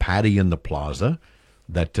Day, Patty in the Plaza,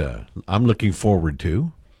 that I'm looking forward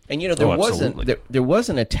to. And there was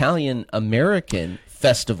an Italian American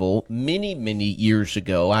festival many years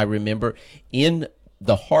ago. I remember in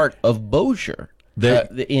the heart of Bossier.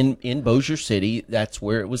 In Bossier City, that's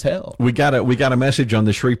where it was held. We got a message on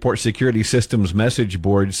the Shreveport Security Systems message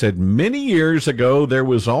board. It said many years ago there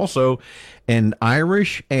was also an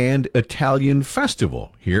Irish and Italian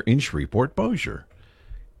festival here in Shreveport, Bossier.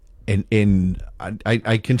 and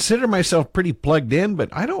I consider myself pretty plugged in, but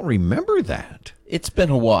I don't remember that. It's been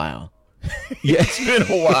a while. Yeah. It's been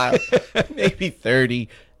a while. Maybe 30,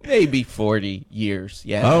 maybe 40 years.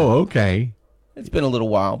 Yeah. Oh, okay. It's been a little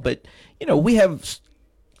while. But, we have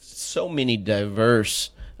so many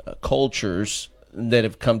diverse cultures that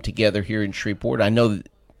have come together here in Shreveport. I know that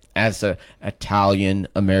as a Italian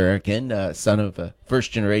American,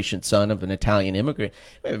 first generation son of an Italian immigrant,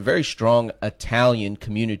 we have a very strong Italian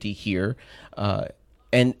community here.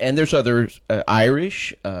 And there's others,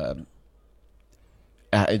 Irish,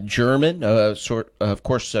 German, of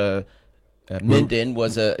course, Minden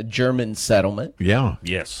was a German settlement. Yeah.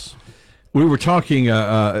 Yes. We were talking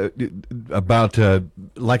about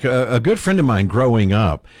like a good friend of mine growing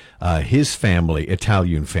up, his family,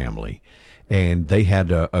 Italian family, and they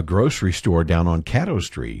had a grocery store down on Caddo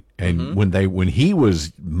Street. And when he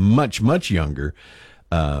was much younger,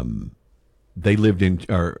 they lived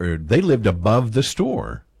above the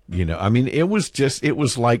store. I mean, it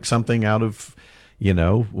was like something out of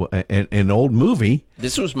an old movie.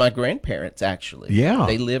 This was my grandparents, actually. Yeah.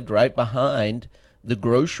 They lived right behind the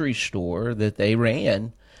grocery store that they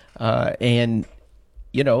ran. And,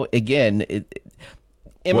 again,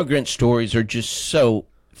 immigrant stories are just so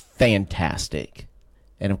fantastic.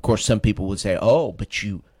 And, of course, some people would say, oh, but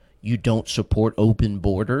you don't support open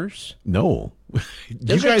borders? No.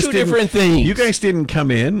 Those are two different things. You guys didn't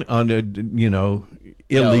come in on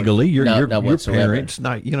illegally. Your parents,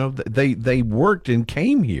 they worked and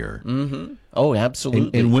came here. Mm-hmm. Oh,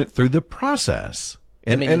 absolutely. And went through the process.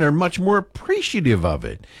 And are much more appreciative of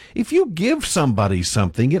it. If you give somebody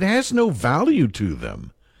something, it has no value to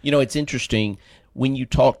them. It's interesting when you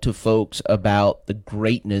talk to folks about the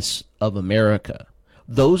greatness of America.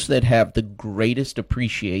 Those that have the greatest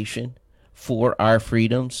appreciation for our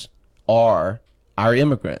freedoms are our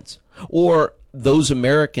immigrants, or those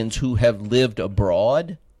Americans who have lived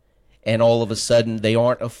abroad and all of a sudden they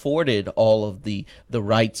aren't afforded all of the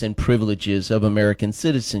rights and privileges of American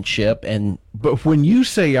citizenship. But when you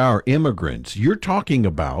say our immigrants, you're talking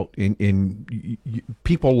about in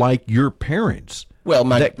people like your parents. Well,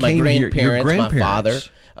 my grandparents, your grandparents, my father,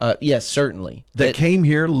 yes, certainly. That came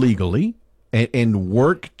here legally and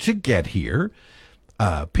worked to get here.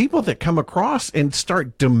 People that come across and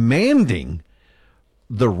start demanding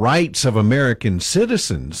the rights of American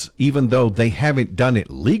citizens, even though they haven't done it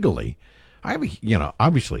legally,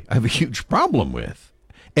 obviously I have a huge problem with.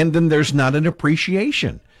 And then there's not an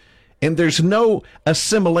appreciation, and there's no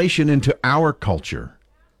assimilation into our culture.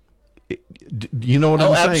 You know what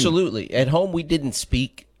I'm saying? Absolutely. At home, we didn't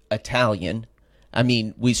speak Italian. I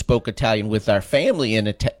mean, we spoke Italian with our family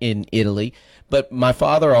in Italy, but my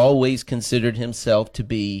father always considered himself to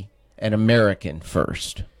be an American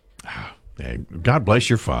first. God bless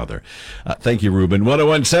your father. Thank you, Ruben.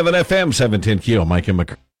 101.7 FM, 710 Keel, Mike and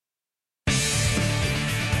McCarty.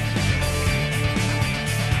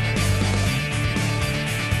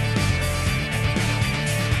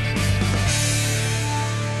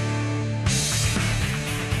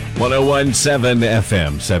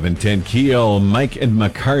 FM 710 Keel, Mike and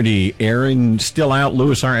McCarty. Aaron still out.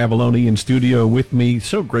 Louis R. Avalone in studio with me.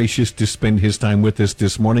 So gracious to spend his time with us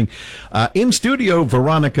this morning. In studio,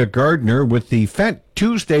 Veronica Gardner with the Fat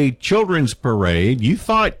Tuesday Children's Parade. You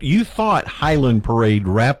thought Highland Parade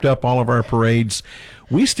wrapped up all of our parades.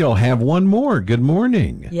 We still have one more. Good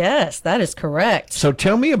morning. Yes, that is correct. So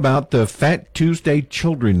tell me about the Fat Tuesday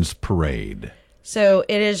Children's Parade. So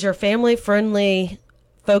it is your family-friendly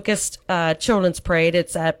focused children's parade.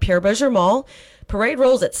 It's at Pierre Bossier Mall. Parade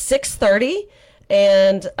rolls at 6:30,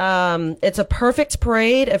 and it's a perfect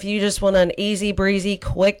parade if you just want an easy breezy,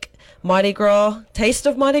 quick Mardi Gras taste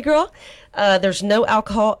of Mardi Gras. There's no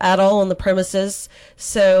alcohol at all on the premises,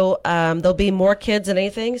 so there'll be more kids than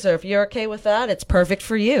anything. So if you're okay with that, it's perfect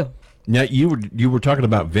for you. Now you were talking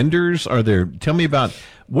about vendors. Tell me about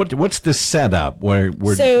what's the setup where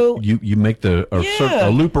so, you make a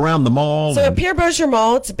loop around the mall. So at Pierre Bossier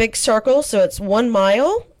Mall, it's a big circle, so it's 1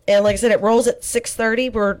 mile, and like I said, it rolls at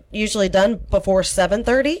 6:30. We're usually done before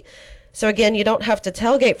 7:30. So again, you don't have to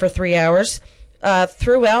tailgate for 3 hours.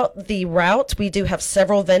 Throughout the route, we do have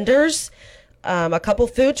several vendors. A couple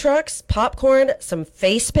food trucks, popcorn, some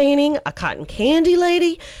face painting, a cotton candy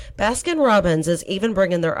lady. Baskin Robbins is even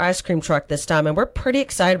bringing their ice cream truck this time, and we're pretty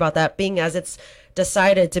excited about that, being as it's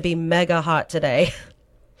decided to be mega hot today.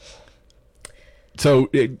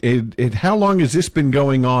 So, how long has this been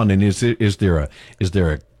going on, and is there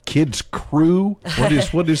a kids crew?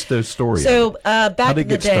 What is the story? So back in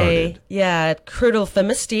the day, started? Crudo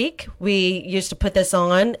Femistique, we used to put this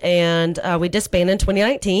on, and we disbanded in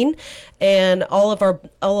 2019, and all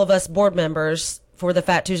of us board members for the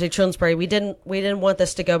Fat Tuesday Children's Parade. We didn't want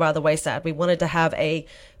this to go by the wayside. We wanted to have a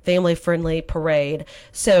family-friendly parade.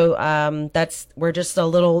 So we're just a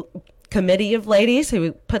little committee of ladies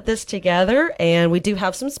who put this together, and we do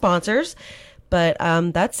have some sponsors. But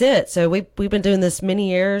that's it. So we've been doing this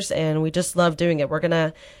many years, and we just love doing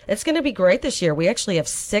it. It's gonna be great this year. We actually have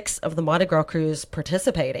 6 of the Mardi Gras crews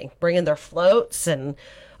participating, bringing their floats and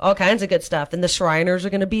all kinds of good stuff. And the Shriners are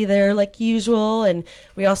going to be there like usual. And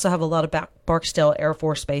we also have a lot of Barksdale Air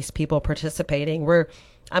Force Base people participating.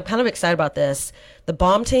 I'm kind of excited about this. The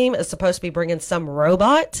bomb team is supposed to be bringing some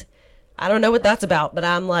robot. I don't know what that's about, but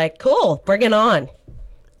I'm like, cool, bring it on.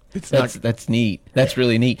 That's neat. That's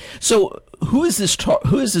really neat. So who is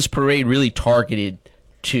this parade really targeted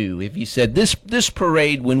to? If you said this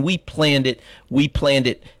parade, when we planned it,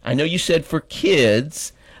 I know you said for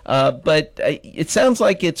kids, but it sounds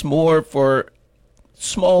like it's more for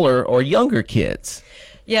smaller or younger kids.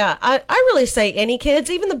 Yeah, I really say any kids,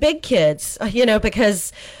 even the big kids,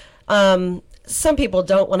 because some people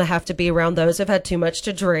don't want to have to be around those who've had too much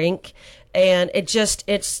to drink. And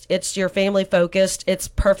it's your family focused. It's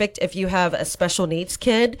perfect if you have a special needs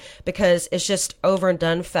kid, because it's just over and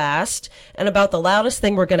done fast. And about the loudest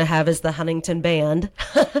thing we're going to have is the Huntington Band.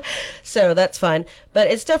 So that's fun. But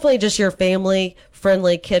it's definitely just your family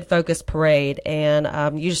friendly, kid focused parade.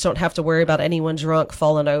 And you just don't have to worry about anyone drunk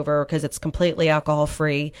falling over, because it's completely alcohol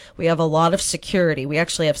free. We have a lot of security. We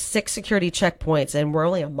actually have 6 security checkpoints, and we're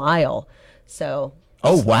only a mile. So.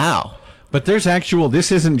 Oh, wow. But this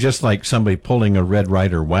isn't just like somebody pulling a Red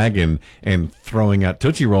Ryder wagon and throwing out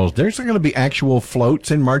Tootsie Rolls. There's going to be actual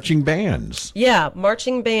floats and marching bands. Yeah,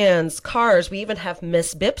 marching bands, cars. We even have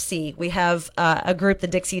Miss Bipsy. We have a group, the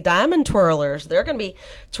Dixie Diamond Twirlers. They're going to be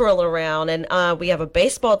twirling around. And we have a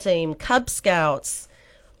baseball team, Cub Scouts,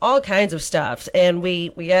 all kinds of stuff. And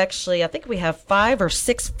we actually, I think we have 5 or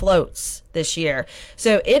 6 floats this year.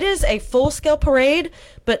 So it is a full-scale parade,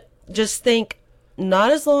 but just think,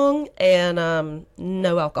 not as long, and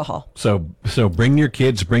no alcohol. So bring your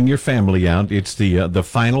kids, bring your family out. It's the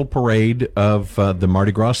final parade of the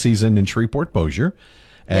Mardi Gras season in Shreveport-Bossier.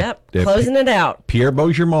 Closing it out. Pierre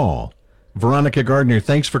Bossier Mall. Veronica Gardner,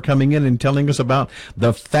 thanks for coming in and telling us about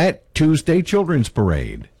the Fat Tuesday Children's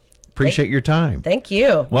Parade. Appreciate your time. Thank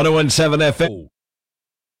you. 101.7 FM.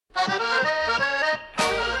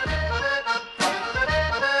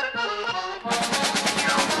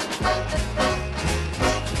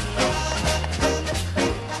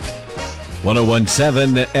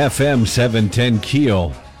 101.7 FM 710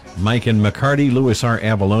 Keel. Mike and McCarty, Louis R.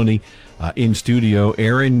 Avalone in studio.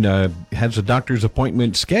 Aaron has a doctor's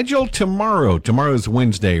appointment scheduled tomorrow. Tomorrow's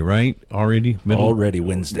Wednesday, right? Already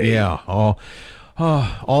Wednesday. Yeah.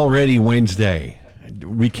 Already Wednesday.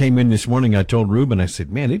 We came in this morning, I told Ruben, I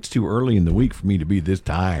said, man, it's too early in the week for me to be this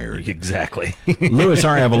tired. Exactly. Louis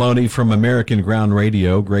R. Avalone from American Ground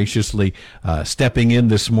Radio graciously stepping in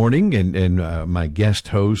this morning, and my guest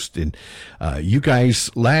host. And you guys,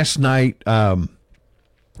 last night, of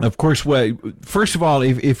course, first of all,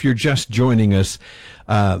 if you're just joining us,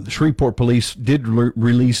 Shreveport Police did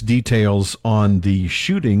release details on the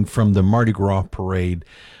shooting from the Mardi Gras parade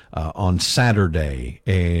on Saturday,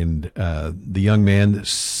 and the young man,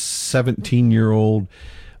 17-year-old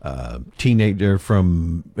teenager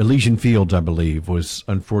from Elysian Fields, I believe, was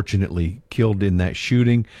unfortunately killed in that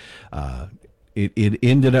shooting. It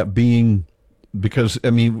ended up being, because,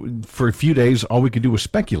 for a few days, all we could do was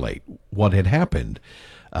speculate what had happened.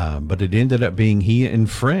 But it ended up being he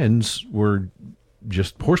and friends were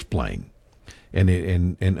just horseplaying, and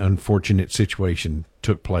an unfortunate situation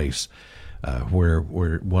took place. Where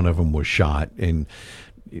one of them was shot, and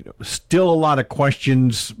still a lot of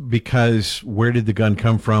questions, because where did the gun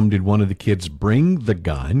come from? Did one of the kids bring the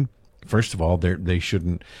gun? First of all, they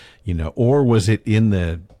shouldn't, or was it in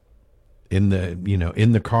the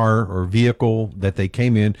car or vehicle that they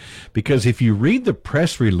came in? Because if you read the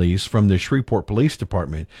press release from the Shreveport Police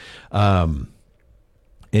Department,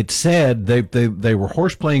 it said they were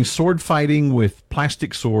horseplaying, sword fighting with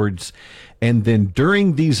plastic swords, and then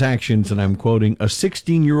during these actions, and I'm quoting, a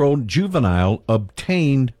 16-year-old juvenile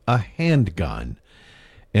obtained a handgun,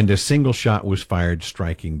 and a single shot was fired,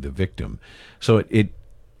 striking the victim. So it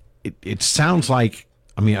sounds like,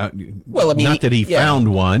 not that he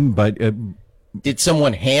found one, but did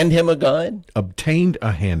someone hand him a gun? Obtained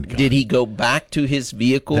a handgun. Did he go back to his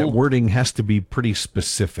vehicle? That wording has to be pretty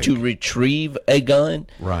specific. To retrieve a gun?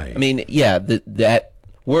 Right. That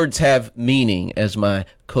words have meaning, as my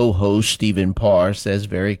co-host Stephen Parr says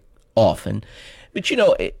very often. But,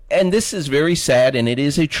 and this is very sad, and it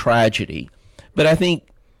is a tragedy. But I think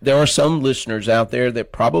there are some listeners out there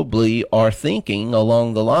that probably are thinking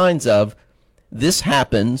along the lines of, this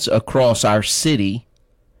happens across our city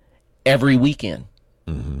every weekend.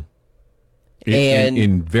 In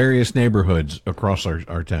various neighborhoods across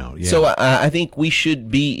our town. Yeah. So I think we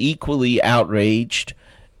should be equally outraged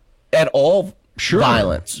at all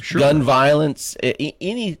violence, gun violence,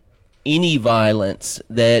 any violence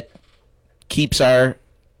that keeps our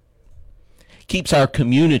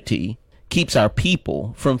community, keeps our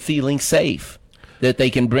people from feeling safe, that they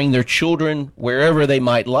can bring their children wherever they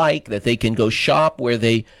might like, that they can go shop where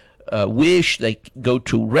they wish, they go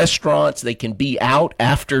to restaurants, they can be out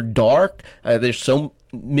after dark. There's so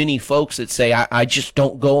many folks that say, I just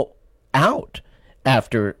don't go out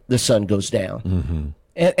after the sun goes down.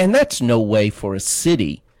 And that's no way for a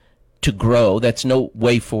city to grow. That's no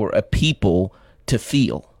way for a people to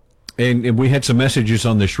feel. And we had some messages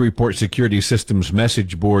on the Shreveport Security Systems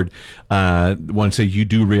message board. One said, you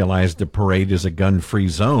do realize the parade is a gun-free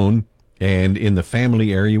zone and in the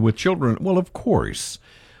family area with children. Well, of course.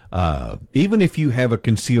 Even if you have a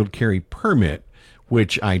concealed carry permit,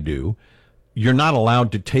 which I do, you're not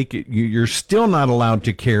allowed to take it. You're still not allowed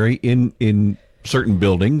to carry in certain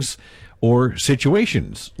buildings or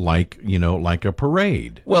situations like a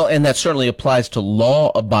parade. Well, and that certainly applies to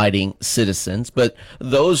law-abiding citizens, but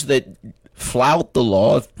those that flout the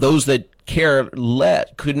law, those that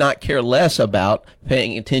could not care less about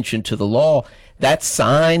paying attention to the law, that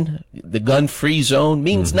sign, the gun-free zone,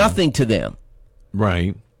 means nothing to them.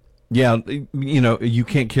 Right. Yeah, you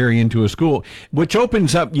can't carry into a school, which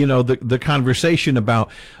opens up, the conversation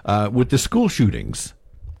about with the school shootings.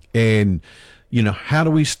 And how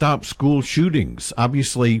do we stop school shootings?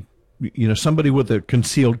 Obviously, somebody with a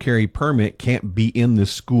concealed carry permit can't be in the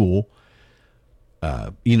school,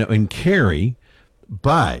 and carry.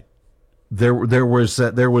 But there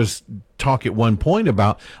was talk at one point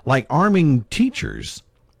about like arming teachers,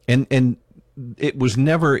 and it was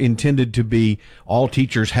never intended to be all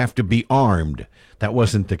teachers have to be armed. That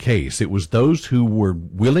wasn't the case. It was those who were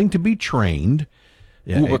willing to be trained,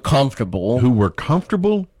 who were comfortable,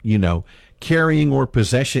 carrying or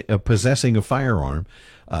possessing a firearm,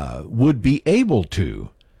 would be able to.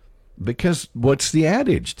 Because what's the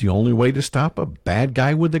adage? The only way to stop a bad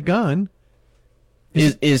guy with a gun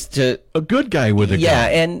is to a good guy with a gun.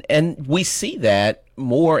 Yeah, and we see that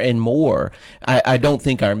more and more. I don't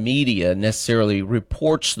think our media necessarily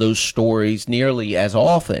reports those stories nearly as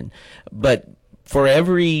often, but for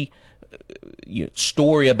every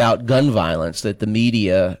story about gun violence that the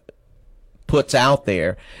media puts out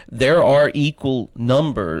there, there are equal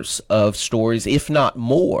numbers of stories, if not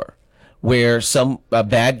more, where a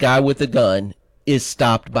bad guy with a gun is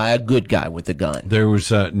stopped by a good guy with a gun. There was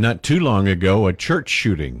not too long ago a church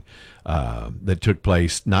shooting that took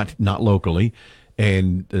place, not locally,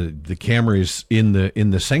 and the cameras in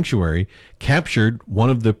the sanctuary captured one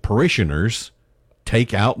of the parishioners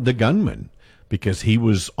take out the gunman because he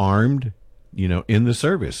was armed, in the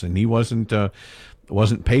service, and he wasn't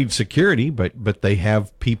paid security, but they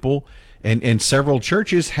have people, and several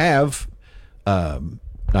churches have,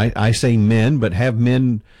 I say men, but have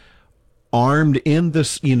men armed in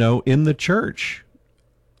this, in the church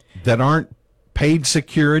that aren't paid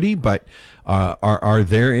security, but are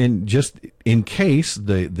there in case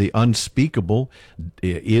the unspeakable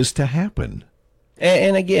is to happen.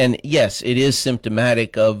 And again, yes, it is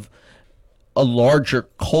symptomatic of a larger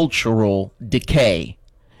cultural decay,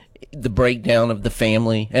 the breakdown of the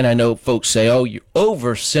family. And I know folks say, oh, you're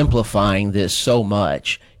oversimplifying this so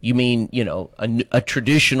much. You mean, a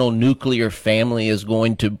traditional nuclear family is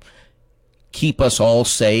going to keep us all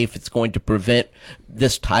safe. It's going to prevent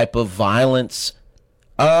this type of violence.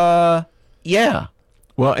 Yeah.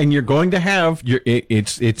 Well, and you're going to have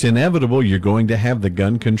it's inevitable. You're going to have the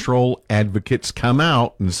gun control advocates come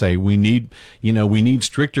out and say we need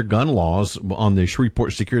stricter gun laws. On the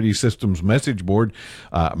Shreveport Security Systems message board,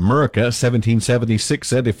 Murica 1776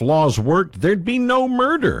 said if laws worked, there'd be no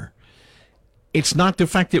murder. It's not the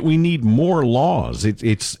fact that we need more laws.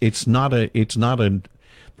 This is not a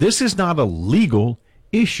legal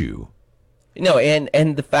issue. No,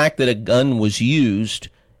 and the fact that a gun was used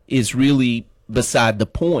is really beside the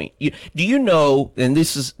point. Do you know, and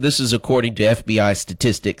this is according to FBI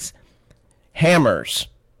statistics, hammers,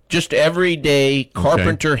 just everyday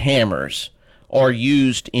carpenter hammers, are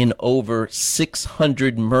used in over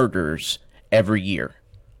 600 murders every year.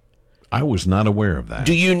 I was not aware of that.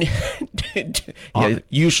 Do you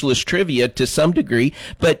useless trivia to some degree,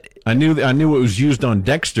 but I knew it was used on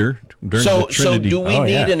Dexter during the Trinity. So do we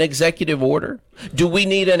need an executive order? Do we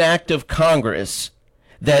need an act of Congress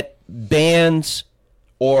that bans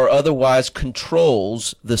or otherwise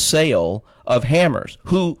controls the sale of hammers?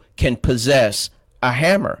 Who can possess a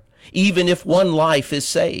hammer? even if one life is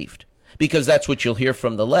saved. Because that's what you'll hear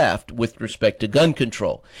from the left with respect to gun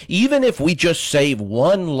control. Even if we just save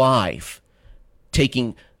one life,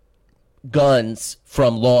 taking guns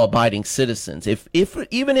from law-abiding citizens,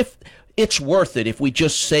 even if it's worth it, if we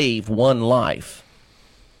just save one life.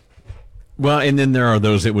 Well, and then there are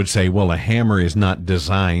those that would say, well, a hammer is not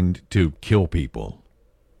designed to kill people.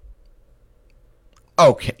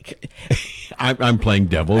 Okay. I'm playing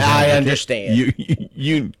devil's I advocate. understand.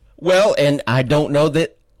 You. Well, and I don't know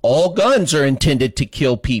that all guns are intended to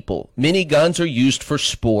kill people. Many guns are used for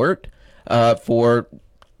sport, for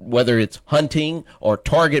whether it's hunting or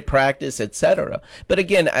target practice, etc. But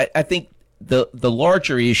again, I think the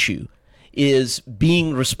larger issue is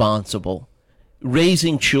being responsible,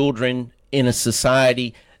 raising children in a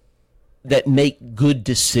society that make good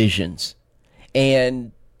decisions.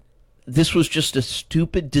 And this was just a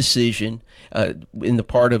stupid decision in the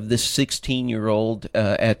part of this 16-year-old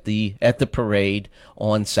at the parade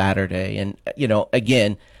on Saturday. And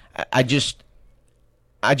again, I just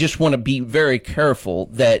want to be very careful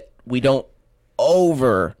that we don't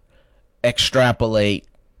over extrapolate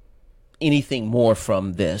anything more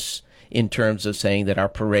from this in terms of saying that our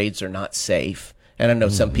parades are not safe. And I know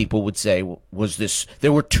some people would say, well,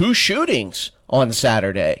 there were 2 shootings on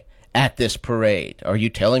Saturday at this parade. Are you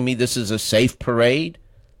telling me this is a safe parade?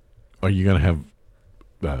 Are you going to have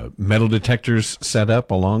metal detectors set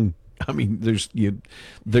up along? I mean, there's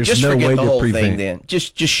just no forget way the to whole prevent. thing then.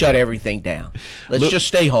 Just shut everything down. Let's just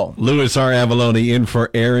stay home. Louis R. Avalone in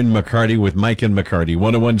for Aaron McCarty with Mike and McCarty,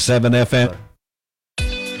 101.7 FM.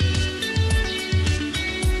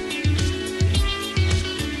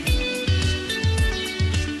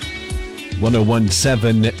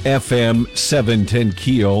 101.7 FM, 710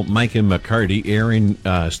 Keel. Mike and McCarty. Aaron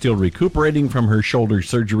still recuperating from her shoulder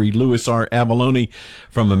surgery. Louis R. Avalone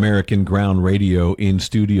from American Ground Radio in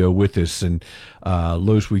studio with us. And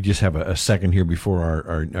Louis, we just have a second here before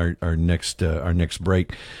our next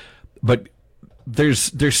break. But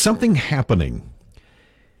there's something happening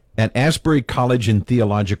at Asbury College and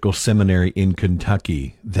Theological Seminary in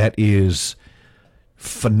Kentucky that is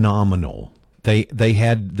phenomenal. They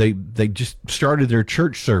just started their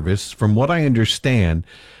church service, from what I understand,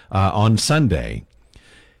 on Sunday,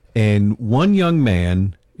 and one young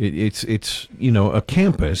man, it's a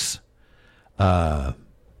campus. One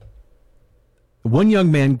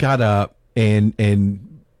young man got up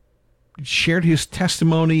and shared his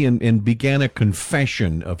testimony and began a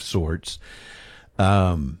confession of sorts,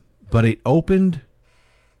 but it opened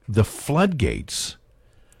the floodgates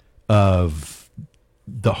of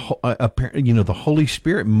the Holy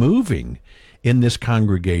Spirit moving in this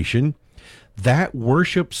congregation. That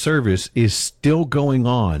worship service is still going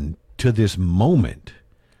on to this moment.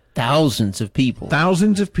 Thousands of people.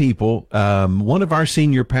 One of our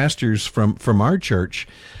senior pastors from our church,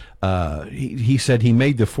 he said he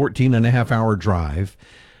made the 14.5-hour drive,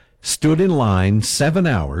 stood in line 7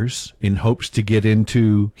 hours in hopes to get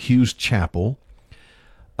into Hughes Chapel.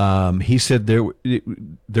 He said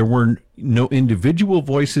there were no individual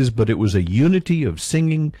voices, but it was a unity of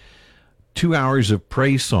singing 2 hours of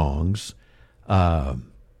praise songs.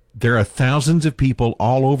 There are thousands of people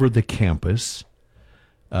all over the campus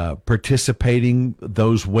participating,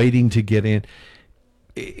 those waiting to get in.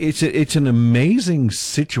 It's an amazing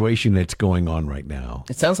situation that's going on right now.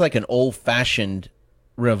 It sounds like an old-fashioned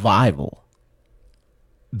revival.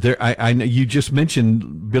 I know you just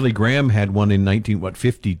mentioned Billy Graham had one in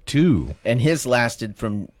 1952, and his lasted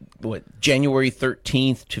from January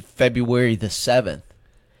 13th to February the 7th,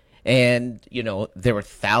 and there were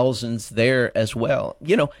thousands there as well.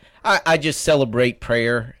 I just celebrate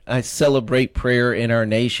prayer. I celebrate prayer in our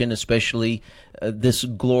nation, especially this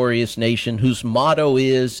glorious nation whose motto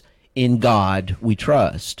is "In God We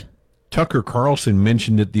Trust." Tucker Carlson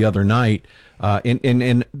mentioned it the other night,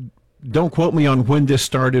 and don't quote me on when this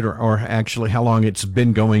started or actually how long it's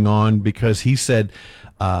been going on, because he said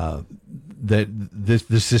that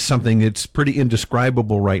this is something that's pretty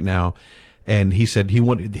indescribable right now. And he said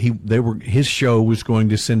his show was going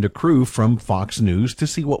to send a crew from Fox News to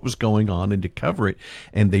see what was going on and to cover it.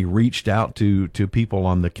 And they reached out to people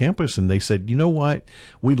on the campus and they said, you know what?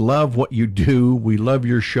 We love what you do. We love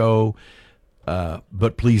your show.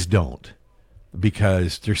 But please don't.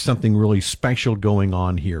 Because there's something really special going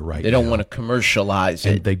on here right now. They don't want to commercialize it.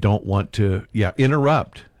 And they don't want to,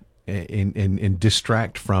 interrupt and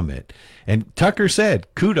distract from it. And Tucker said,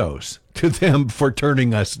 kudos to them for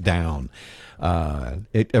turning us down.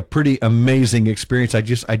 A pretty amazing experience.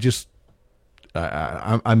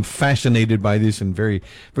 I'm fascinated by this and very,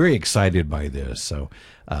 very excited by this. So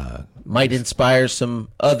might inspire some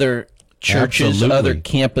other churches, Absolutely. other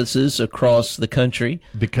campuses across the country.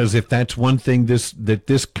 Because if that's one thing that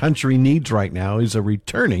this country needs right now is a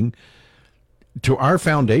returning to our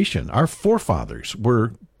foundation. Our forefathers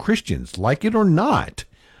were Christians, like it or not,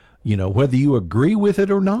 whether you agree with it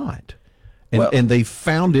or not. And they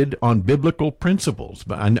founded on biblical principles.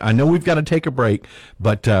 But I know we've got to take a break,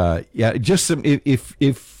 but just some,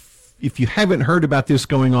 if you haven't heard about this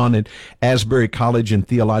going on at Asbury College and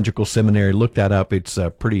Theological Seminary, look that up. It's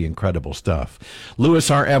pretty incredible stuff. Louis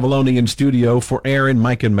R. Avalone in studio for Aaron,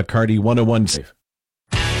 Mike, and McCarty, 101.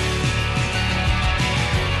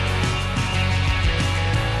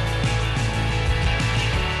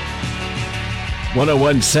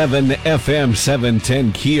 101.7 FM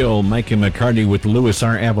 710 Keel, Mike and McCarty with Louis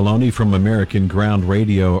R. Avalone from American Ground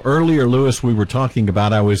Radio. Earlier, Louis, we were talking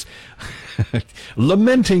about, I was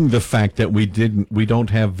lamenting the fact that we don't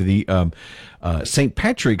have the St.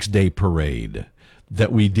 Patrick's Day parade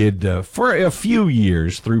that we did for a few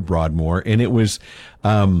years through Broadmoor, and it was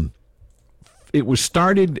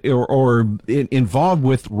started or involved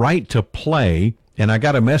with Right to Play. And I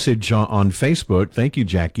got a message on Facebook. Thank you,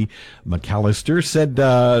 Jackie McAllister. Said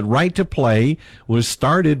Right to Play was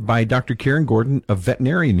started by Dr. Karen Gordon, a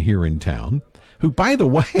veterinarian here in town, who, by the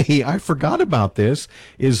way, I forgot about this,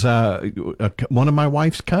 is one of my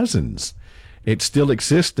wife's cousins. It still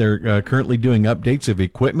exists. They're currently doing updates of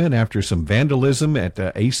equipment after some vandalism at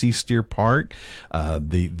AC Steer Park.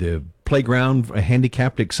 The playground, a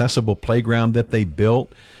handicapped accessible playground that they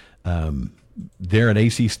built. There at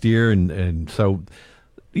AC Steer, and so,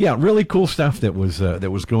 yeah, really cool stuff that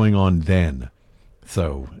was going on then.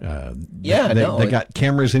 So, they got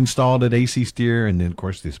cameras installed at AC Steer, and then of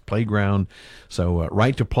course this playground. So,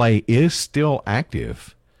 Right to Play is still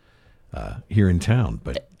active here in town,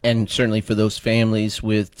 and certainly for those families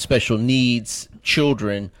with special needs,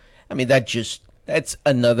 children. I mean, that's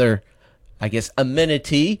another, I guess,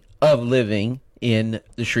 amenity of living in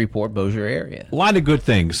the Shreveport-Bossier area. A lot of good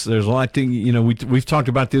things. There's a lot to, we've talked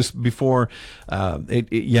about this before.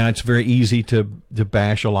 It's very easy to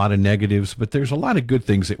bash a lot of negatives, but there's a lot of good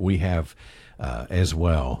things that we have as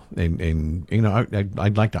well. And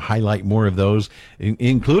I'd like to highlight more of those,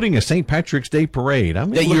 including a St. Patrick's Day parade.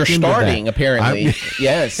 That you're starting, apparently.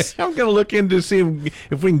 Yes. I'm going to look into see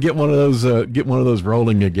if we can get one of those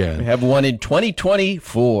rolling again. We have one in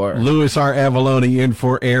 2024. Louis R. Avalone in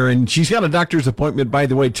for Aaron. She's got a doctor's appointment, by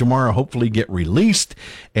the way, tomorrow. Hopefully get released,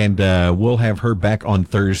 and we'll have her back on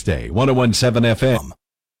Thursday. 101.7 FM.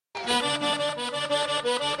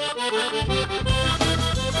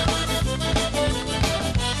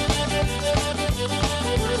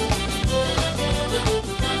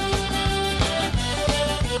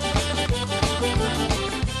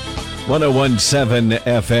 .101.7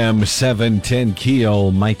 FM 710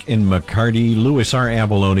 Keel, Mike and McCarty. Louis R.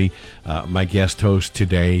 Avalone, my guest host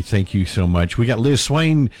today. Thank you so much. We got Liz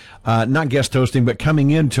Swain, not guest hosting, but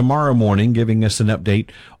coming in tomorrow morning, giving us an update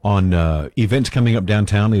on events coming up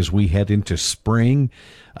downtown as we head into spring.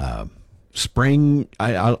 Spring,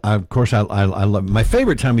 of course, I love, my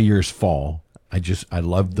favorite time of year is fall. I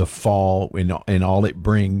love the fall and all it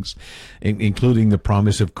brings, including the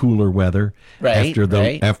promise of cooler weather after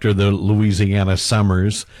the Louisiana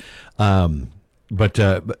summers. But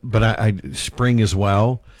spring as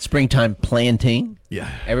well. Springtime planting. Yeah,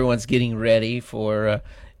 everyone's getting ready for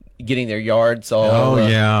getting their yards all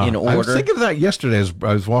in order. I was thinking of that yesterday as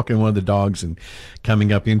I was walking one of the dogs and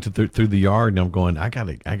coming up into through the yard, and I'm going, I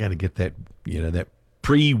gotta get that that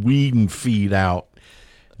pre-weed and feed out.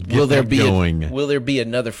 Will there be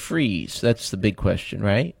another freeze? That's the big question,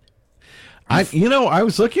 right? I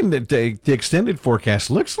was looking at the extended forecast.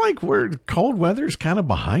 Looks like cold weather's kind of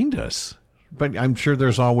behind us, but I'm sure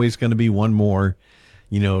there's always going to be one more,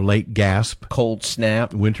 late gasp, cold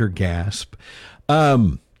snap, winter gasp.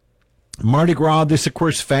 Mardi Gras. This, of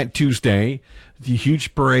course, Fat Tuesday. The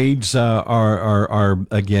huge parades are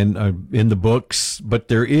again in the books, but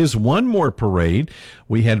there is one more parade.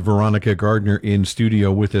 We had Veronica Gardner in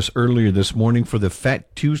studio with us earlier this morning for the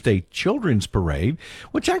Fat Tuesday Children's Parade,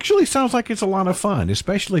 which actually sounds like it's a lot of fun,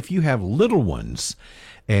 especially if you have little ones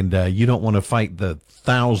and you don't want to fight the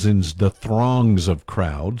throngs of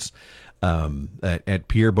crowds at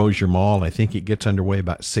Pierre Bossier Mall. I think it gets underway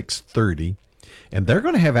about 6:30, and they're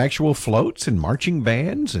going to have actual floats and marching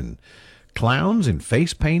bands and clowns and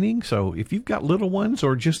face painting. So if you've got little ones,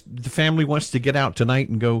 or just the family wants to get out tonight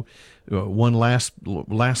and go one last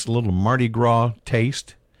little Mardi Gras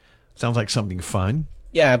taste, sounds like something fun.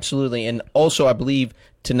 Yeah, absolutely. And also, I believe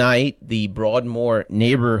tonight the Broadmoor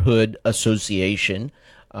Neighborhood Association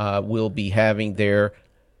will be having their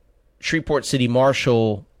Shreveport City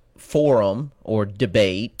Marshal forum or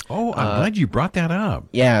debate. Oh, I'm glad you brought that up.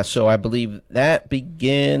 Yeah, so I believe that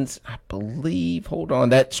begins, hold on,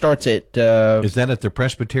 that starts at... Is that at the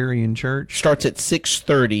Presbyterian Church? Starts at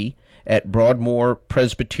 6:30 at Broadmoor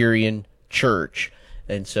Presbyterian Church.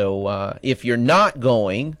 And so if you're not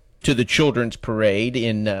going to the Children's Parade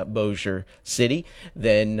in Bossier City,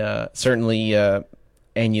 then certainly...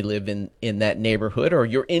 and you live in that neighborhood, or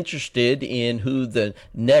you're interested in who the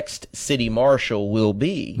next city marshal will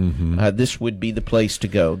be, this would be the place to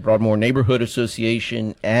go. Broadmoor Neighborhood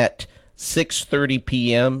Association at 6:30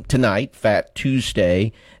 p.m. tonight, Fat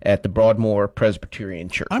Tuesday, at the Broadmoor Presbyterian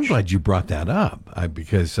Church. I'm glad you brought that up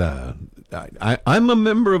because I'm a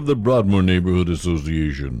member of the Broadmoor Neighborhood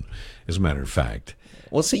Association, as a matter of fact.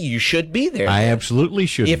 Well, see, you should be there. I absolutely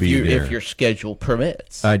should be there. If your schedule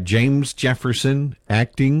permits. James Jefferson,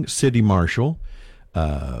 acting city marshal.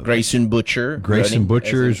 Grayson Butcher. Grayson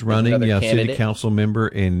Butcher is running, city candidate. council member,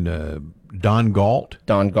 and Don Galt.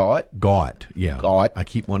 Don Gaunt. Gaunt, yeah. Gaunt. I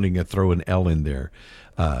keep wanting to throw an L in there.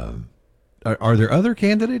 Are there other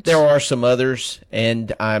candidates? There are some others,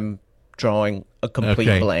 and I'm drawing a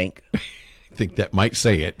complete blank. I think that might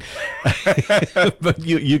say it. But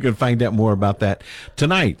you can find out more about that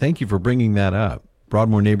tonight. Thank you for bringing that up.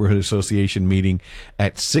 Broadmoor Neighborhood Association meeting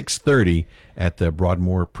at 6:30 at the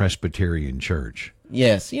Broadmoor Presbyterian Church.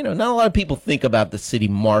 Yes, not a lot of people think about the city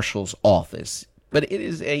marshal's office, but it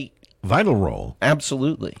is a vital role.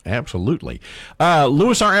 Absolutely.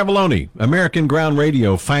 Louis R. Avalone, American Ground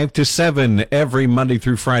Radio, 5 to 7 every Monday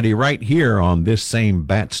through Friday, right here on this same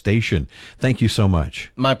BAT station. Thank you so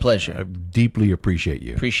much. My pleasure. I deeply appreciate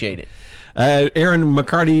you. Appreciate it. Aaron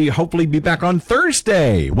McCarty, hopefully be back on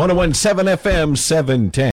Thursday, 101.7 FM, 710.